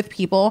chord with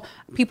people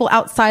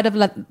outside of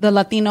the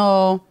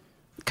Latino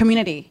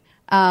community.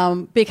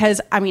 Because,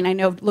 I mean, I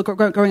know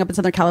growing up in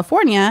Southern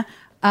California,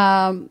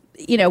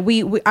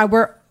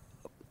 we're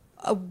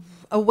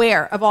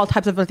aware of all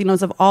types of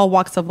Latinos of all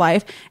walks of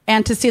life.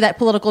 And to see that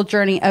political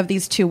journey of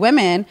these two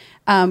women,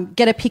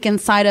 get a peek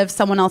inside of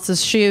someone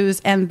else's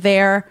shoes and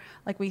their,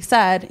 like we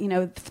said,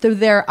 through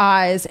their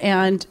eyes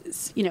and,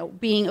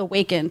 being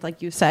awakened,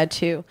 like you said,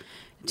 to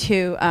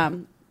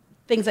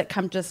things that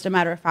come just a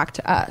matter of fact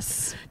to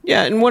us.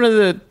 Yeah. And one of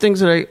the things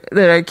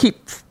that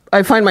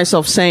I find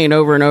myself saying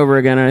over and over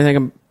again, and I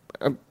think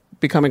I'm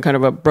becoming kind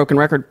of a broken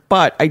record,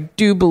 but I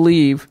do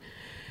believe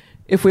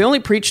if we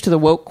only preach to the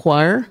woke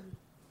choir,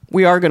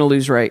 we are going to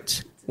lose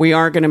rights. We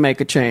aren't going to make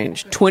a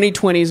change.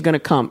 2020 is going to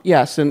come.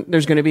 Yes. And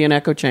there's going to be an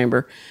echo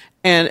chamber,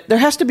 and there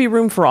has to be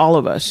room for all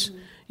of us.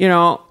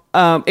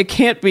 It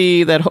can't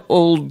be that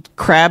old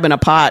crab in a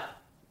pot,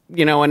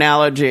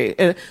 analogy.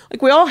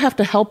 Like, we all have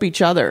to help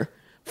each other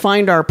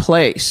find our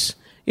place.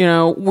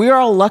 We're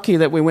all lucky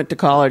that we went to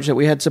college, that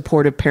we had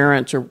supportive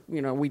parents, or,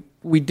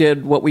 we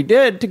did what we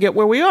did to get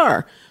where we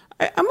are.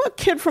 I'm a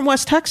kid from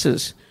West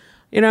Texas,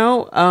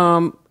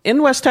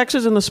 in West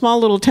Texas, in the small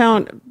little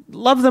town.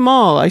 Love them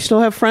all. I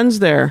still have friends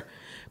there.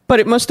 But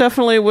it most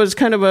definitely was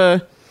kind of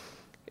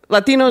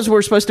Latinos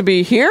were supposed to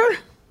be here,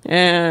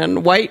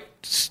 and white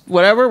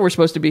whatever, we're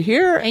supposed to be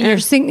here. And you're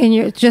singing, and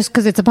you're just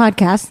because it's a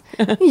podcast,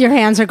 your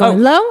hands are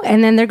going low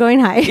and then they're going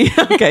high.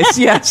 Okay,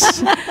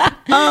 yes.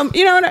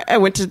 And I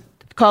went to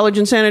college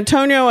in San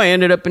Antonio. I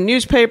ended up in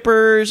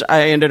newspapers.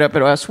 I ended up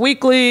at Us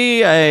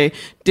Weekly. I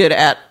did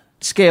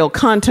at-scale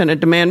content at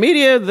Demand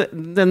Media.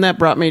 Then that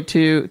brought me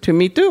to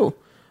Me Too.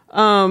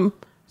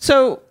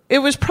 So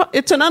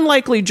it's an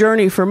unlikely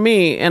journey for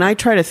me, and I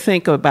try to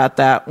think about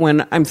that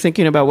when I'm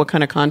thinking about what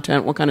kind of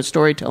content, what kind of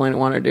storytelling I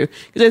want to do.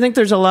 Because I think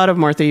there's a lot of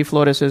Martha E.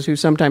 Floreses who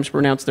sometimes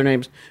pronounce their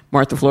names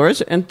Martha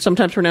Flores and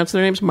sometimes pronounce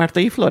their names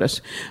Martha E.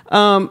 Flores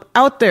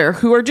out there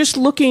who are just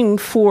looking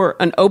for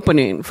an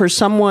opening, for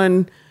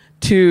someone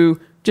to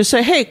just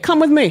say, hey, come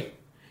with me.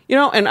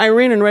 And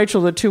Irene and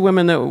Rachel, the two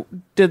women that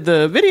did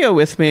the video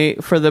with me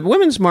for the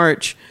Women's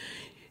March,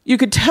 you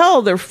could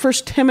tell they're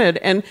first timid,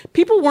 and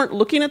people weren't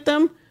looking at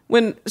them.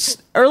 When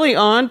early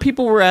on,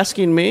 people were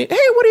asking me, hey,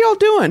 what are y'all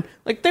doing?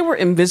 Like, they were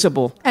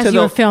invisible. As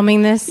you were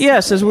filming this?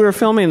 Yes, as we were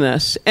filming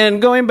this.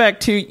 And going back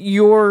to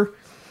your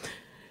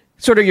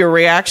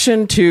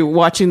reaction to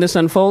watching this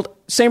unfold,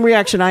 same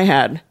reaction I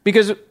had.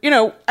 Because,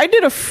 I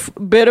did a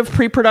bit of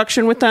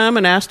pre-production with them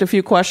and asked a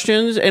few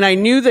questions, and I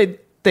knew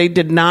that they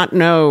did not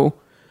know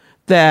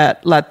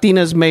that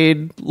Latinas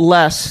made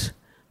less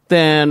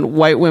than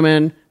white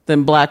women,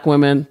 than black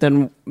women,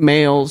 than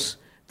males.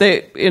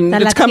 It's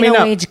Latino coming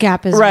up. Age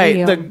gap is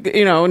right.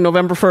 real.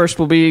 November 1st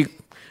will be,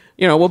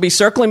 we'll be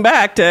circling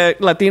back to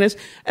Latinas,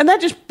 and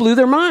that just blew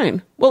their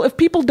mind. Well, if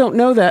people don't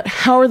know that,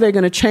 how are they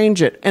going to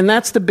change it? And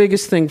that's the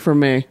biggest thing for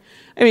me.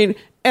 I mean,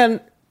 and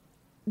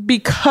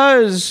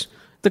because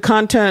the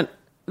content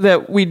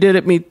that we did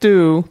at Meet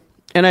Too,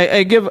 and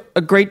I give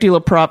a great deal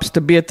of props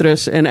to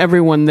Beatriz and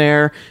everyone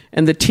there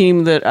and the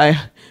team that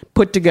I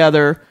put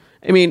together.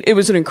 I mean, it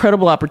was an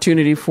incredible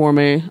opportunity for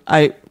me.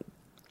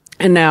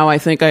 And now I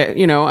think I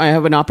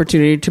have an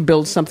opportunity to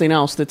build something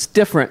else that's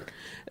different,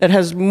 that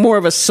has more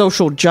of a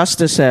social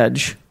justice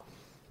edge.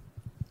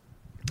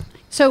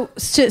 So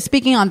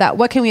speaking on that,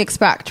 what can we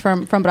expect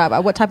from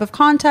Brava? What type of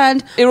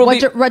content?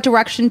 What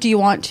direction do you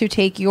want to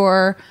take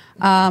your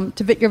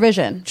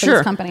vision for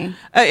this company?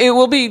 It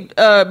will be,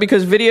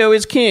 because video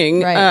is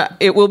king, right.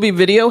 It will be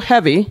video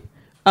heavy.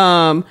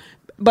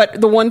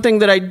 But the one thing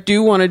that I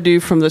do want to do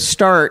from the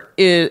start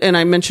is, and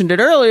I mentioned it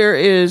earlier,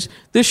 is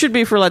this should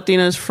be for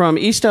Latinas from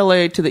East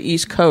LA to the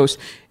East Coast.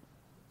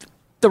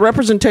 The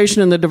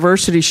representation and the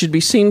diversity should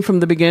be seen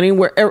from the beginning,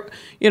 where,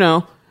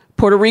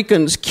 Puerto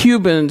Ricans,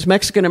 Cubans,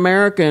 Mexican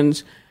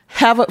Americans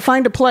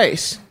find a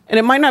place. And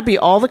it might not be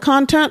all the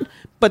content,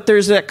 but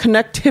there's that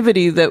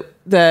connectivity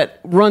that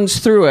runs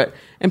through it.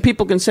 And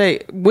people can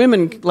say,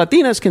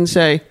 Latinas can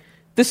say,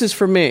 this is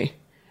for me.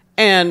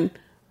 And,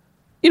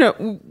 we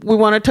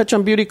want to touch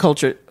on beauty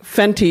culture.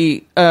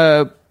 Fenty,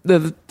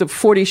 the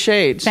 40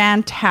 Shades.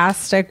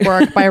 Fantastic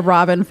work by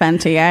Robin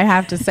Fenty, I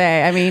have to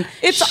say. I mean,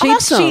 it's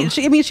awesome.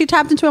 She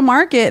tapped into a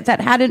market that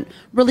hadn't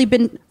really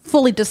been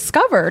fully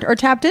discovered or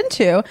tapped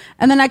into.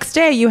 And the next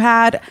day you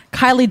had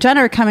Kylie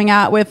Jenner coming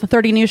out with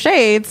 30 new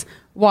shades.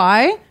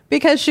 Why?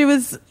 Because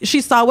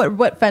she saw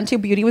what Fenty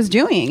Beauty was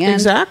doing. And,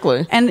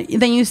 exactly. And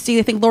then you see,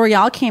 I think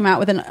L'Oreal came out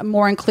with a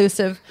more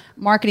inclusive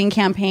marketing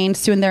campaign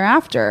soon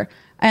thereafter.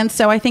 And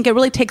so I think it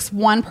really takes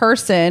one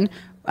person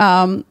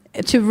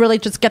to really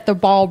just get the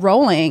ball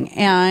rolling.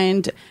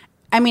 And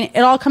I mean, it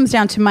all comes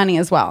down to money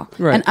as well.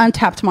 Right. An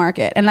untapped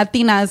market. And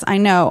Latinas, I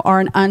know, are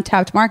an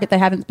untapped market that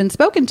haven't been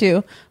spoken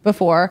to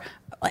before.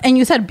 And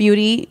you said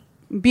beauty,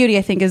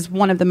 I think, is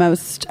one of the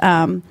most,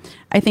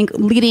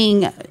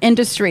 leading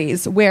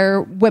industries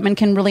where women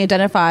can really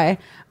identify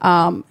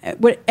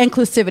with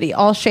inclusivity,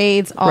 all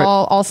shades,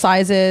 all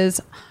sizes,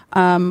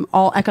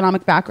 all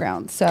economic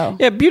backgrounds. So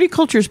yeah, beauty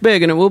culture is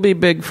big, and it will be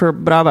big for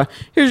Brava.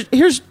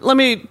 Here's let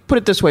me put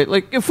it this way: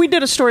 like if we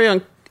did a story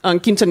on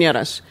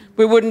quinceañeras,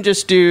 we wouldn't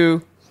just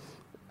do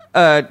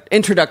an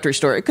introductory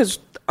story because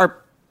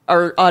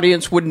our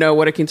audience would know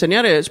what a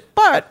quinceañera is,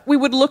 but we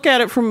would look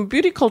at it from a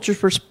beauty culture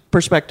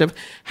perspective.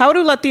 How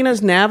do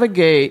Latinas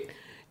navigate,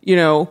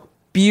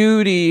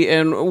 beauty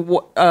and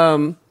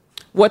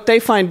what they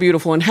find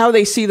beautiful and how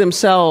they see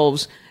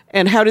themselves?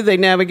 And how do they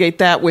navigate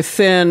that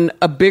within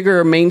a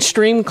bigger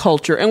mainstream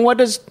culture? And what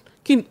do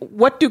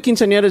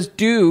quinceañeras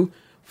do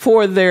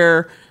for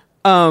their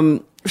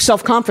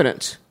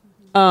self-confidence?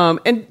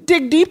 And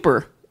dig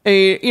deeper.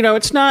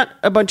 It's not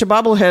a bunch of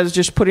bobbleheads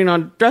just putting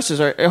on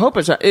dresses. I hope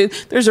it's not.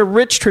 There's a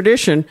rich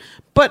tradition,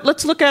 but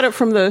let's look at it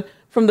from the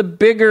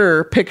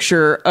bigger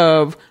picture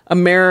of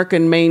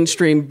American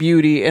mainstream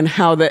beauty and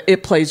how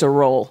it plays a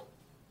role.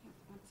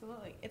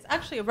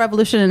 Actually a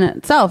revolution in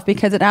itself,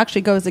 because it actually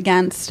but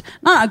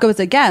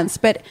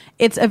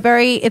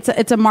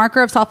it's a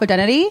marker of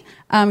self-identity,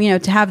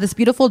 to have this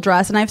beautiful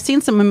dress. And I've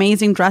seen some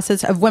amazing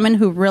dresses of women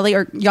who really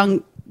are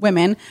young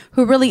women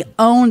who really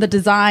own the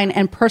design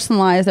and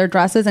personalize their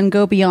dresses and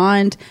go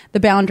beyond the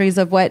boundaries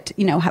of what,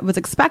 was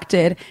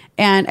expected.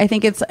 And I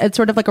think it's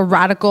sort of like a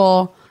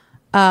radical,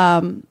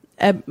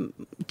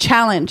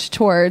 challenge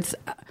towards,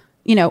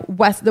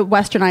 the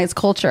westernized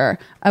culture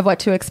of what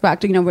to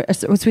expect. A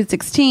Sweet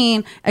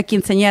 16, a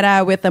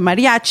quinceañera with the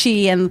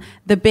mariachi and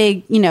the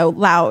big,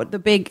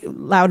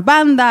 loud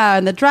banda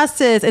and the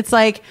dresses. It's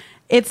like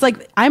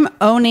I'm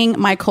owning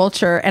my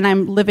culture and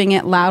I'm living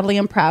it loudly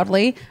and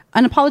proudly,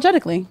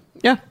 unapologetically.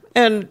 Yeah,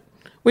 and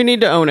we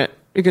need to own it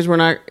because we're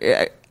not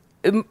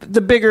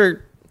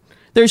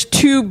there's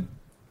two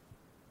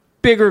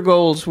bigger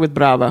goals with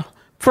Brava.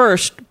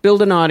 First,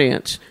 build an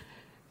audience,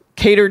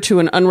 cater to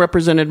an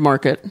unrepresented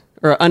market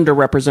or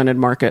underrepresented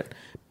market.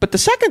 But the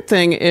second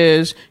thing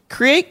is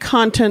create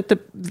content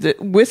that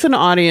with an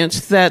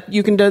audience that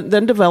you can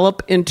then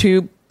develop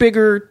into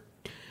bigger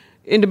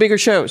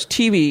shows,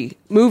 TV,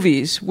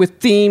 movies, with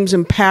themes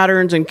and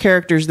patterns and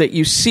characters that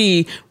you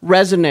see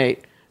resonate.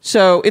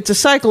 So it's a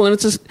cycle, and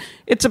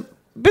it's a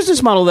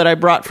business model that I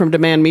brought from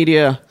demand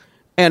media,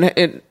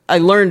 and I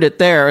learned it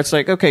there. It's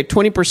like, okay,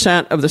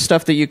 20% of the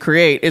stuff that you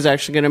create is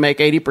actually going to make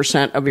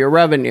 80% of your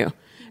revenue.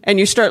 And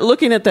you start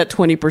looking at that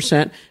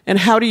 20%, and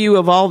how do you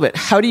evolve it?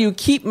 How do you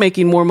keep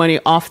making more money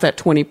off that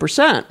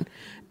 20%?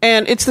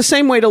 And it's the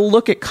same way to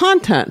look at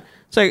content.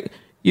 It's like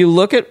you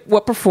look at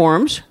what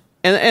performs,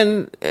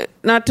 and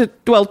not to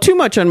dwell too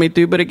much on Me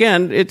Too, but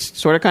again, it's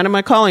sort of kind of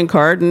my calling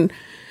card, and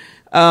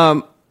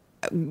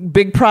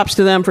big props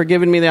to them for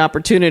giving me the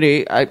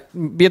opportunity.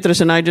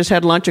 Beatriz and I just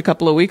had lunch a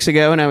couple of weeks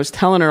ago, and I was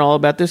telling her all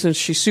about this, and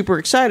she's super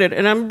excited.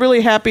 And I'm really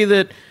happy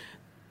that,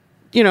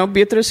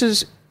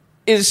 Beatriz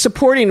is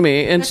supporting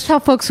me. And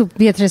tell folks who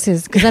Beatriz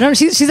is, because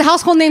she's a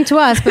household name to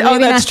us. But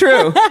that's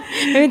true.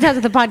 Maybe tell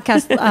to the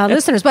podcast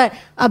listeners. But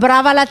a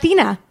Brava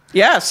Latina.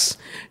 Yes.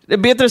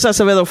 Beatriz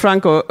Acevedo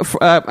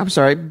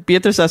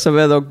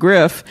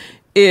Griff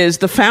is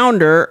the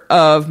founder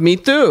of Me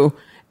Too,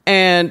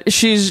 and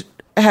she's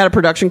had a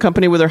production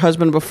company with her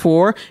husband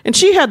before, and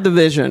she had the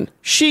vision.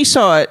 She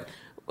saw it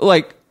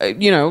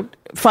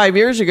 5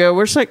 years ago,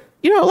 where it's like,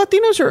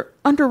 Latinos are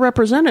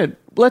underrepresented.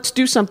 Let's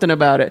do something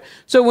about it.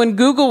 So when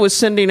Google was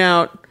sending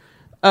out,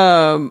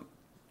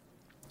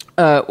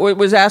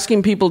 was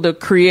asking people to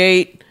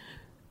create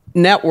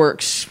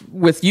networks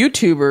with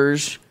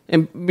YouTubers,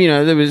 and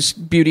there was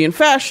beauty and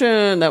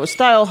fashion, that was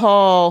Style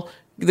Hall,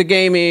 the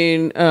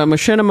gaming,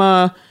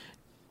 machinima.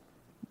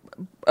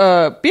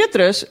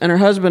 Beatriz and her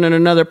husband and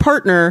another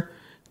partner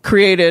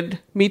created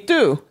Me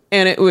Too,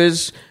 and it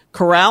was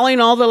corralling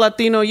all the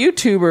Latino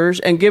YouTubers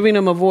and giving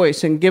them a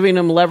voice and giving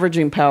them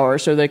leveraging power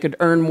so they could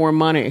earn more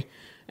money.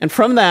 And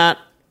from that,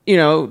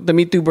 the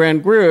Me Too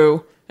brand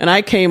grew, and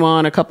I came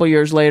on a couple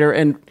years later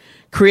and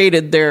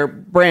created their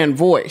brand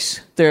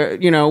voice.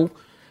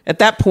 At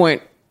that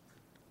point,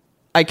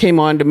 I came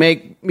on to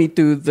make Me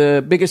Too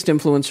the biggest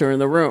influencer in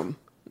the room.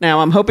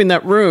 Now, I'm hoping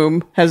that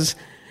room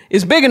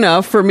is big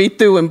enough for Me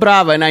Too and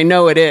Brava, and I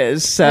know it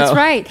is. So. That's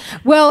right.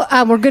 Well,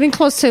 we're getting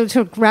close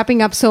to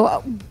wrapping up,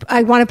 so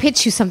I want to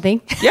pitch you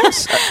something.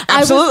 Yes,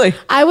 absolutely.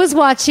 I was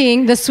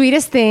watching The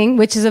Sweetest Thing,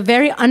 which is a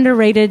very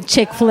underrated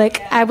chick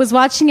flick. I was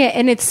watching it,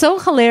 and it's so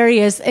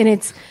hilarious, and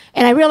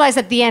I realized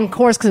at the end, of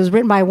course, because it was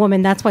written by a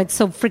woman, that's why it's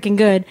so freaking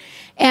good.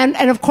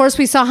 And of course,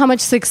 we saw how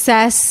much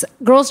success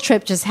Girls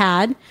Trip just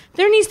had.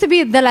 There needs to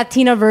be the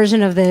Latina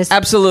version of this.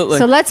 Absolutely.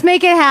 So let's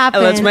make it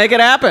happen. Let's make it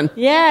happen.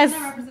 Yes.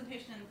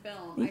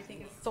 I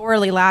think it's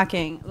sorely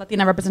lacking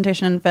Latina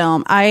representation in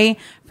film.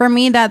 For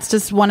me, that's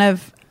just one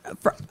of.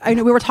 I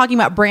know we were talking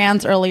about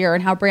brands earlier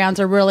and how brands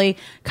are really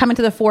coming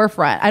to the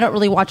forefront. I don't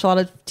really watch a lot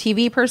of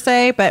TV per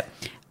se, but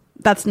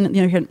that's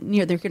neither here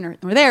nor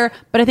there.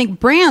 But I think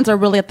brands are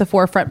really at the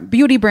forefront.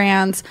 Beauty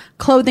brands,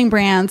 clothing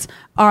brands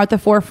are at the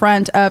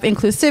forefront of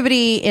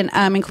inclusivity,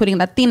 including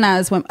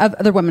Latinas,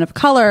 other women of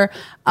color.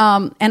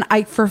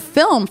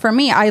 For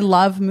me, I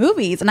love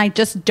movies, and I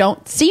just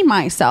don't see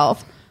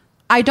myself.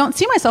 I don't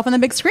see myself on the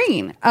big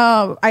screen.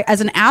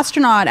 As an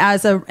astronaut,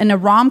 in a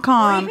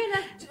rom-com.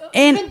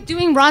 Even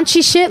doing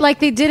raunchy shit like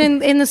they did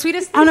in The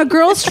Sweetest Thing. On a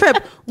girls'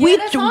 trip. we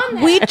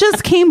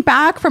just came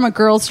back from a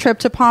girls' trip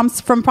to Palm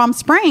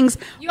Springs.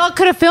 You all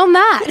could have filmed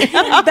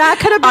that. That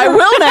could have been I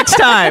will next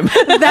time.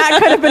 That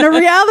could have been a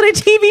reality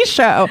TV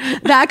show.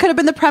 That could have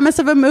been the premise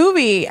of a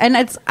movie. And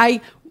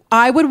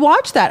I would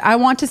watch that. I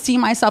want to see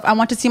myself. I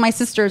want to see my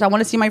sisters. I want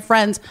to see my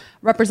friends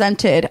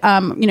represented,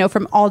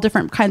 from all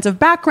different kinds of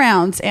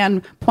backgrounds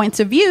and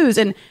points of views.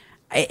 And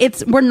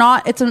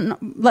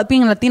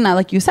being Latina,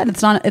 like you said,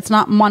 it's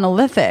not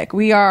monolithic.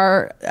 We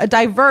are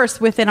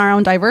diverse within our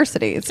own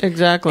diversities.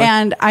 Exactly.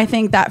 And I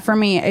think that for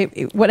me,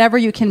 whatever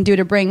you can do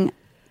to bring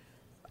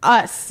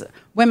us,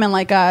 women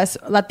like us,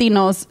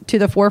 Latinos, to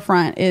the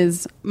forefront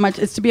is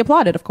to be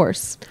applauded, of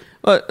course.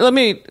 Well, let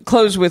me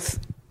close with,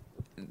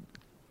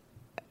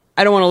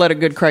 I don't want to let a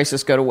good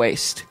crisis go to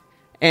waste.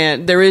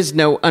 And there is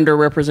no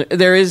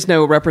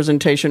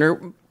representation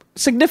or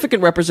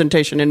significant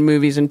representation in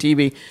movies and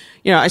TV.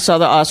 I saw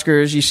the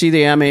Oscars, you see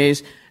the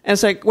Emmys, and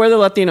it's like, where are the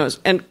Latinos?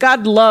 And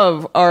God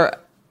love our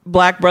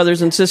black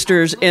brothers and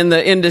sisters in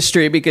the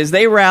industry, because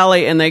they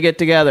rally and they get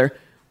together.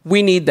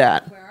 We need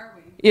that. Where are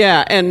we?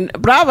 Yeah, and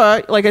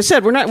Brava, like I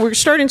said, we're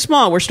starting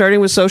small. We're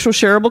starting with social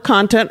shareable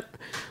content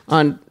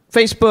on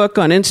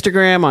Facebook, on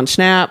Instagram, on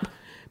Snap,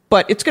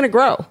 but it's going to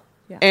grow.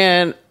 Yeah.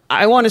 And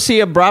I want to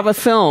see a Brava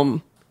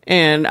film,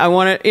 and I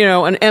want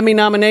an Emmy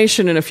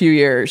nomination in a few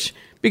years.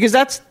 Because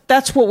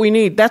that's what we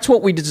need. That's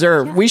what we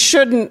deserve. Yeah. We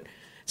shouldn't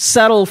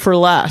settle for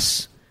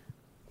less.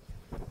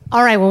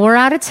 All right. Well, we're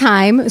out of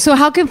time. So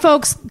how can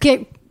folks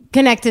get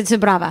connected to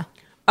Brava?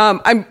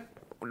 I'm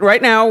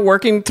right now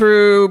working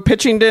through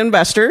pitching to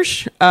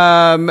investors.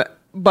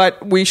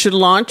 But we should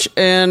launch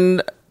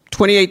in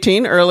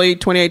 2018, early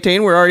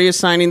 2018. We're already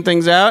assigning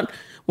things out.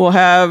 We'll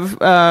have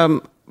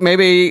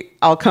maybe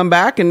I'll come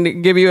back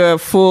and give you a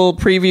full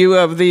preview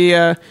of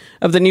the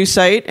new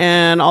site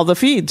and all the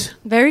feeds.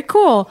 Very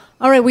cool.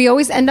 All right. We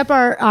always end up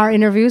our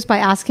interviews by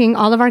asking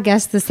all of our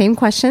guests the same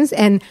questions,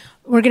 and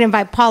we're going to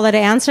invite Paula to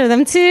answer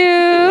them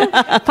too.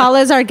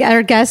 Paula is our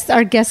guest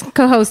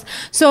co-host.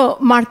 So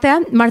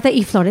Marta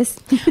y Flores,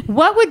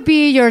 what would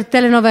be your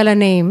telenovela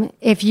name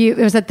if it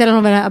was a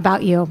telenovela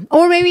about you?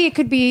 Or maybe it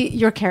could be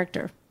your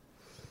character.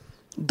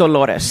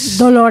 Dolores.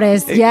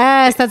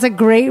 Yes, that's a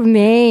great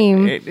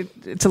name.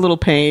 It's a little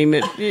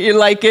pain. You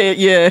like it,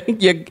 you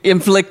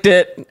inflict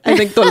it. I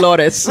think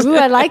Dolores. Ooh,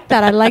 I like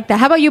that.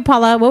 How about you,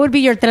 Paula? What would be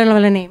your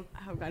telenovela name?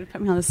 Oh, God,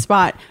 put me on the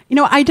spot.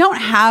 I don't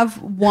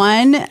have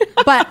one,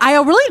 but I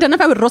really don't know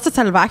if I would Rosa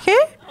Salvaje.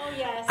 Oh,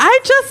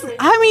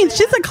 yes.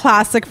 She's a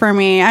classic for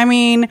me. I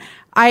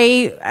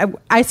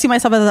see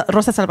myself as a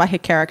Rosa Salvaje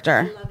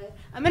character. I love it.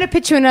 I'm going to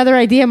pitch you another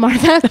idea,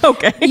 Martha.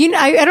 Okay.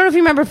 I don't know if you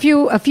remember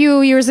a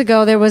few years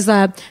ago, there was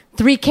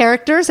 3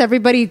 characters.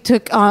 Everybody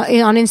took on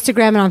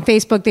Instagram and on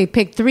Facebook, they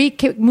picked three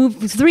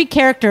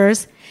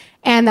characters,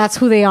 and that's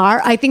who they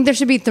are. I think there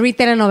should be 3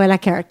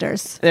 telenovela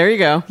characters. There you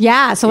go.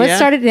 Yeah, so let's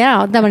start it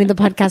now. That money, the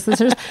podcast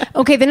listeners.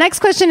 Okay, the next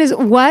question is,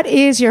 what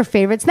is your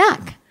favorite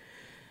snack?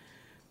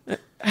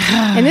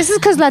 And this is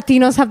because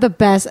Latinos have the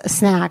best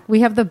snack. We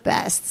have the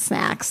best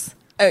snacks.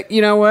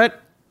 You know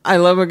what? I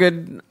love a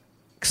good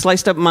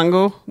sliced up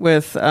mango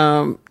with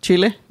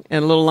chile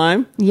and a little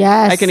lime.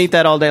 Yes. I can eat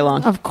that all day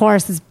long. Of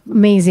course. It's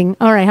amazing.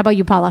 All right. How about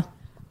you, Paula?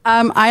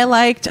 I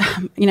liked,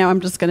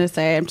 I'm just going to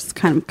say, I'm just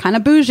kind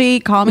of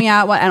bougie. Call me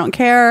out. I don't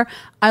care.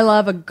 I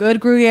love a good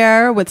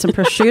Gruyere with some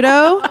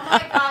prosciutto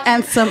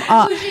and some,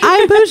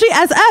 I'm bougie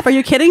as F. Are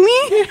you kidding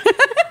me?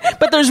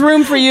 But there's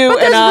room for you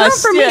and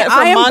us. Room for me. Yeah,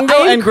 for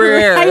mango and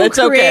Gruyere. That's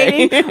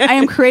okay. I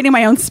am creating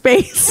my own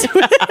space.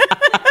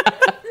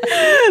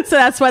 So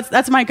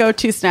that's my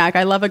go-to snack.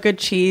 I love a good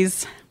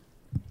cheese.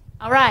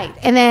 All right.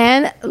 And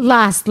then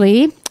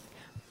lastly,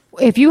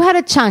 if you had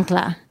a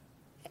chancla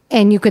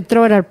and you could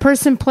throw it at a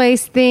person,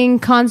 place, thing,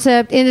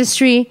 concept,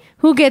 industry,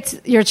 who gets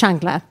your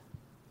chancla?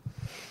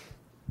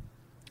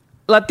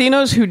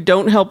 Latinos who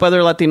don't help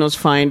other Latinos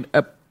find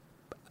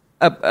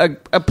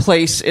a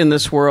place in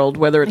this world,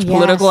 whether it's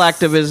political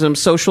activism,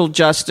 social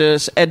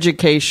justice,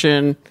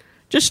 education.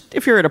 Just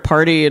if you're at a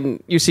party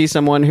and you see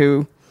someone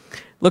who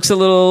looks a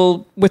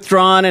little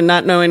withdrawn and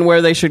not knowing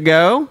where they should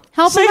go,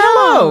 say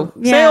hello.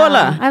 Yeah, say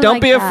hola.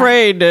 Don't be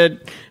afraid to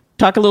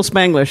talk a little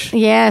Spanglish.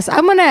 Yes,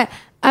 I'm gonna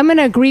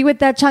agree with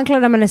that, chancla,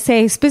 and I'm gonna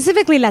say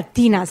specifically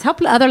Latinas.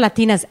 Help other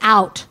Latinas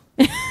out.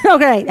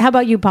 Okay, how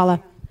about you,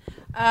 Paula?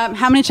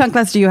 How many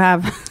chanclas do you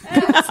have?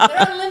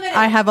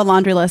 I have a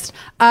laundry list.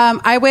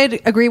 I would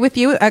agree with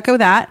you, echo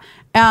that.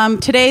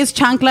 Today's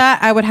chancla,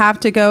 I would have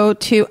to go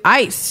to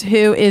ICE,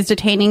 who is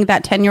detaining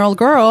that 10-year-old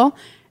girl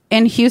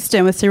in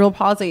Houston with cerebral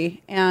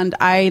palsy. And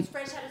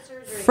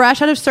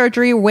fresh out of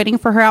surgery, waiting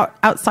for her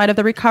outside of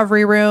the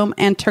recovery room,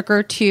 and took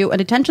her to a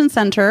detention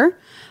center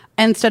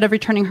instead of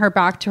returning her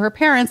back to her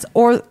parents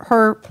or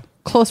her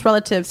close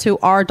relatives who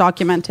are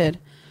documented.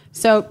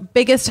 So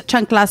biggest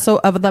chanclazo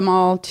of them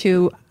all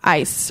to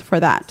ICE for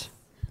that.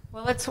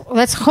 Well,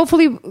 let's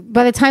hopefully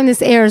by the time this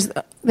airs,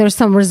 there's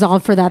some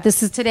resolve for that.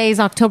 This is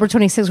today's October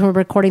 26th when we're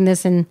recording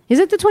this, and is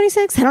it the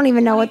 26th? I don't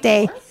even know what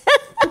day.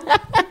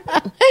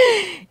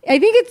 I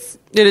think it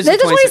is the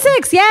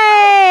 26th.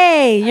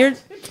 Yay!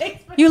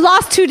 You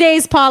lost 2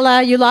 days,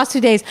 Paula. You lost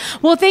 2 days.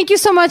 Well, thank you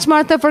so much,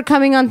 Martha, for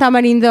coming on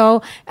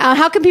Tamarindo.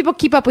 How can people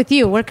keep up with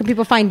you? Where can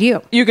people find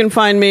you? You can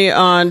find me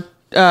on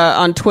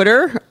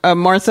Twitter,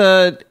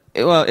 Martha.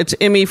 Well, it's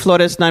Emmy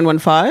Flores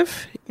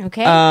 915.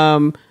 Okay.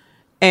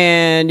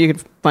 And you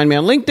can find me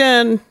on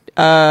LinkedIn. You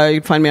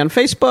can find me on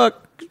Facebook.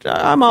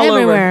 I'm all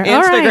everywhere. Over.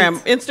 Instagram.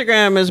 Right.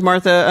 Instagram is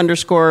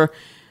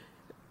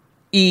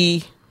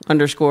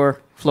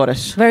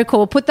Martha_E_Flores. Very cool.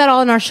 We'll put that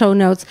all in our show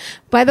notes.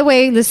 By the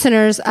way,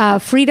 listeners,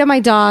 Frida, my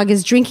dog,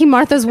 is drinking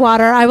Martha's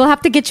water. I will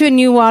have to get you a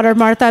new water,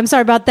 Martha. I'm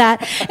sorry about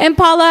that. And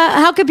Paula,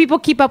 how can people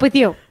keep up with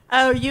you?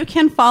 Oh, you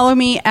can follow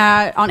me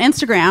on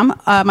Instagram.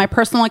 My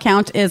personal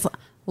account is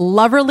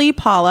Loverly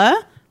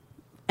Paula,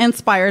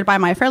 inspired by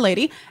My Fair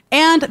Lady,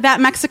 and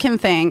That Mexican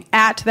Thing,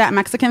 at That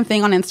Mexican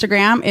Thing on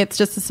Instagram. It's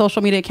just a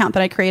social media account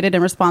that I created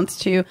in response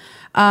to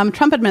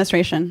Trump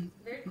administration.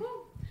 Very cool.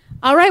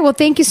 All right. Well,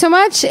 thank you so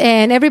much.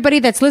 And everybody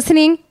that's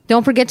listening,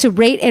 don't forget to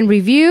rate and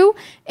review.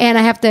 And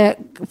I have to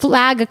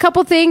flag a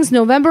couple things.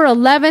 November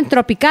 11th,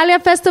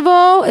 Tropicalia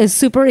Festival is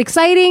super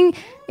exciting.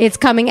 It's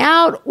coming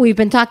out. We've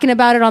been talking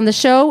about it on the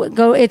show.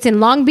 It's in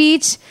Long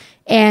Beach.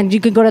 And you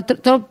can go to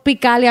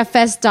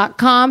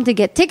tropicaliafest.com to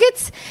get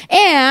tickets.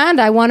 And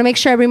I want to make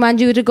sure I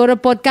remind you to go to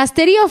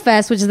Podcasterio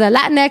Fest, which is the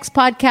Latinx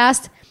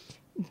podcast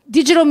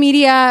digital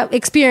media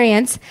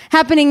experience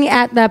happening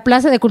at the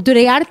Plaza de Cultura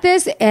y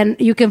Artes. And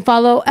you can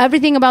follow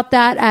everything about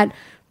that at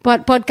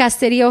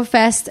Podcasterio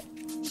Fest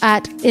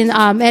at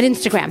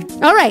Instagram.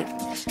 All right.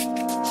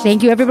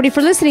 Thank you, everybody,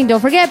 for listening. Don't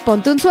forget,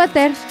 ponte un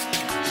suéter.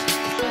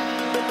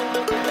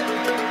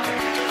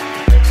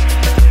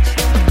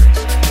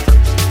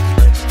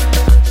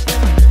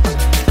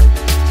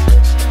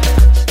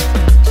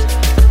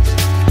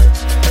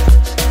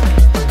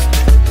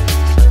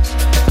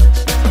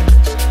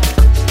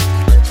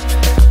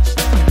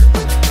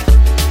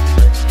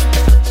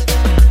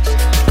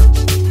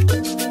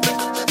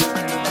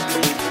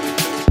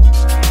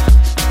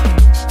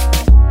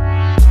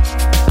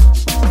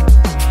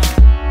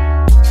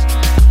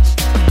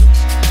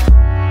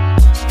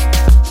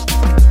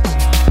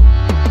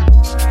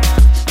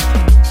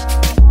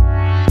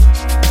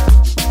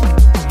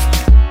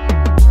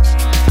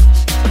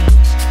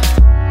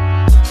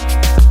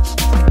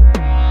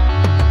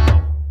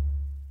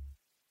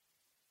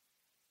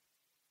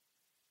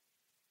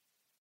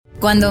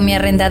 cuando mi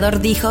arrendador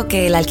dijo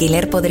que el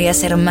alquiler podría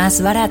ser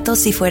más barato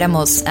si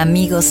fuéramos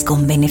amigos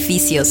con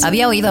beneficios.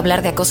 Había oído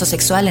hablar de acoso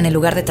sexual en el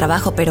lugar de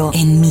trabajo, pero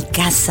en mi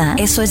casa,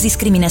 eso es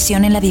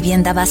discriminación en la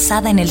vivienda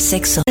basada en el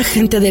sexo. La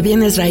gente de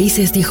bienes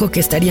raíces dijo que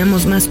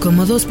estaríamos más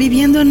cómodos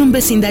viviendo en un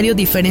vecindario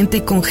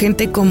diferente con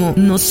gente como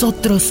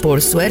nosotros.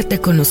 Por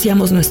suerte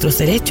conocíamos nuestros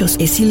derechos.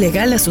 Es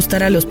ilegal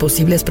asustar a los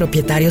posibles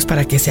propietarios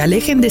para que se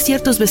alejen de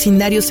ciertos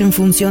vecindarios en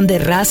función de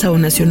raza o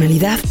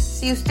nacionalidad.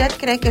 Si usted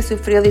cree que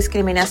sufrió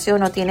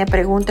discriminación o tiene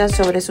preguntas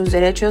sobre sus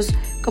derechos,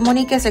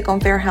 comuníquese con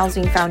Fair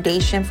Housing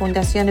Foundation,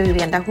 Fundación de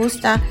Vivienda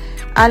Justa,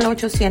 al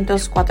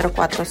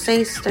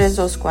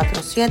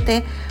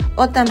 800-446-3247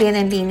 o también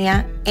en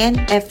línea en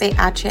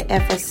fhfca.org.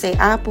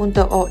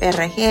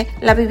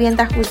 La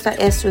vivienda justa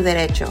es su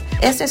derecho.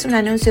 Este es un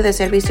anuncio de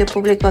servicio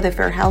público de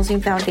Fair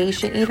Housing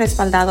Foundation y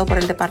respaldado por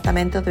el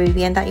Departamento de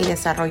Vivienda y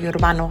Desarrollo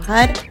Urbano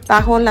HUD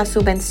bajo la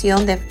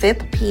subvención de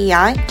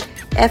FIP-PI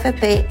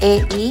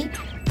FPEI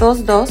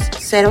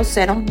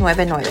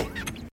 220099.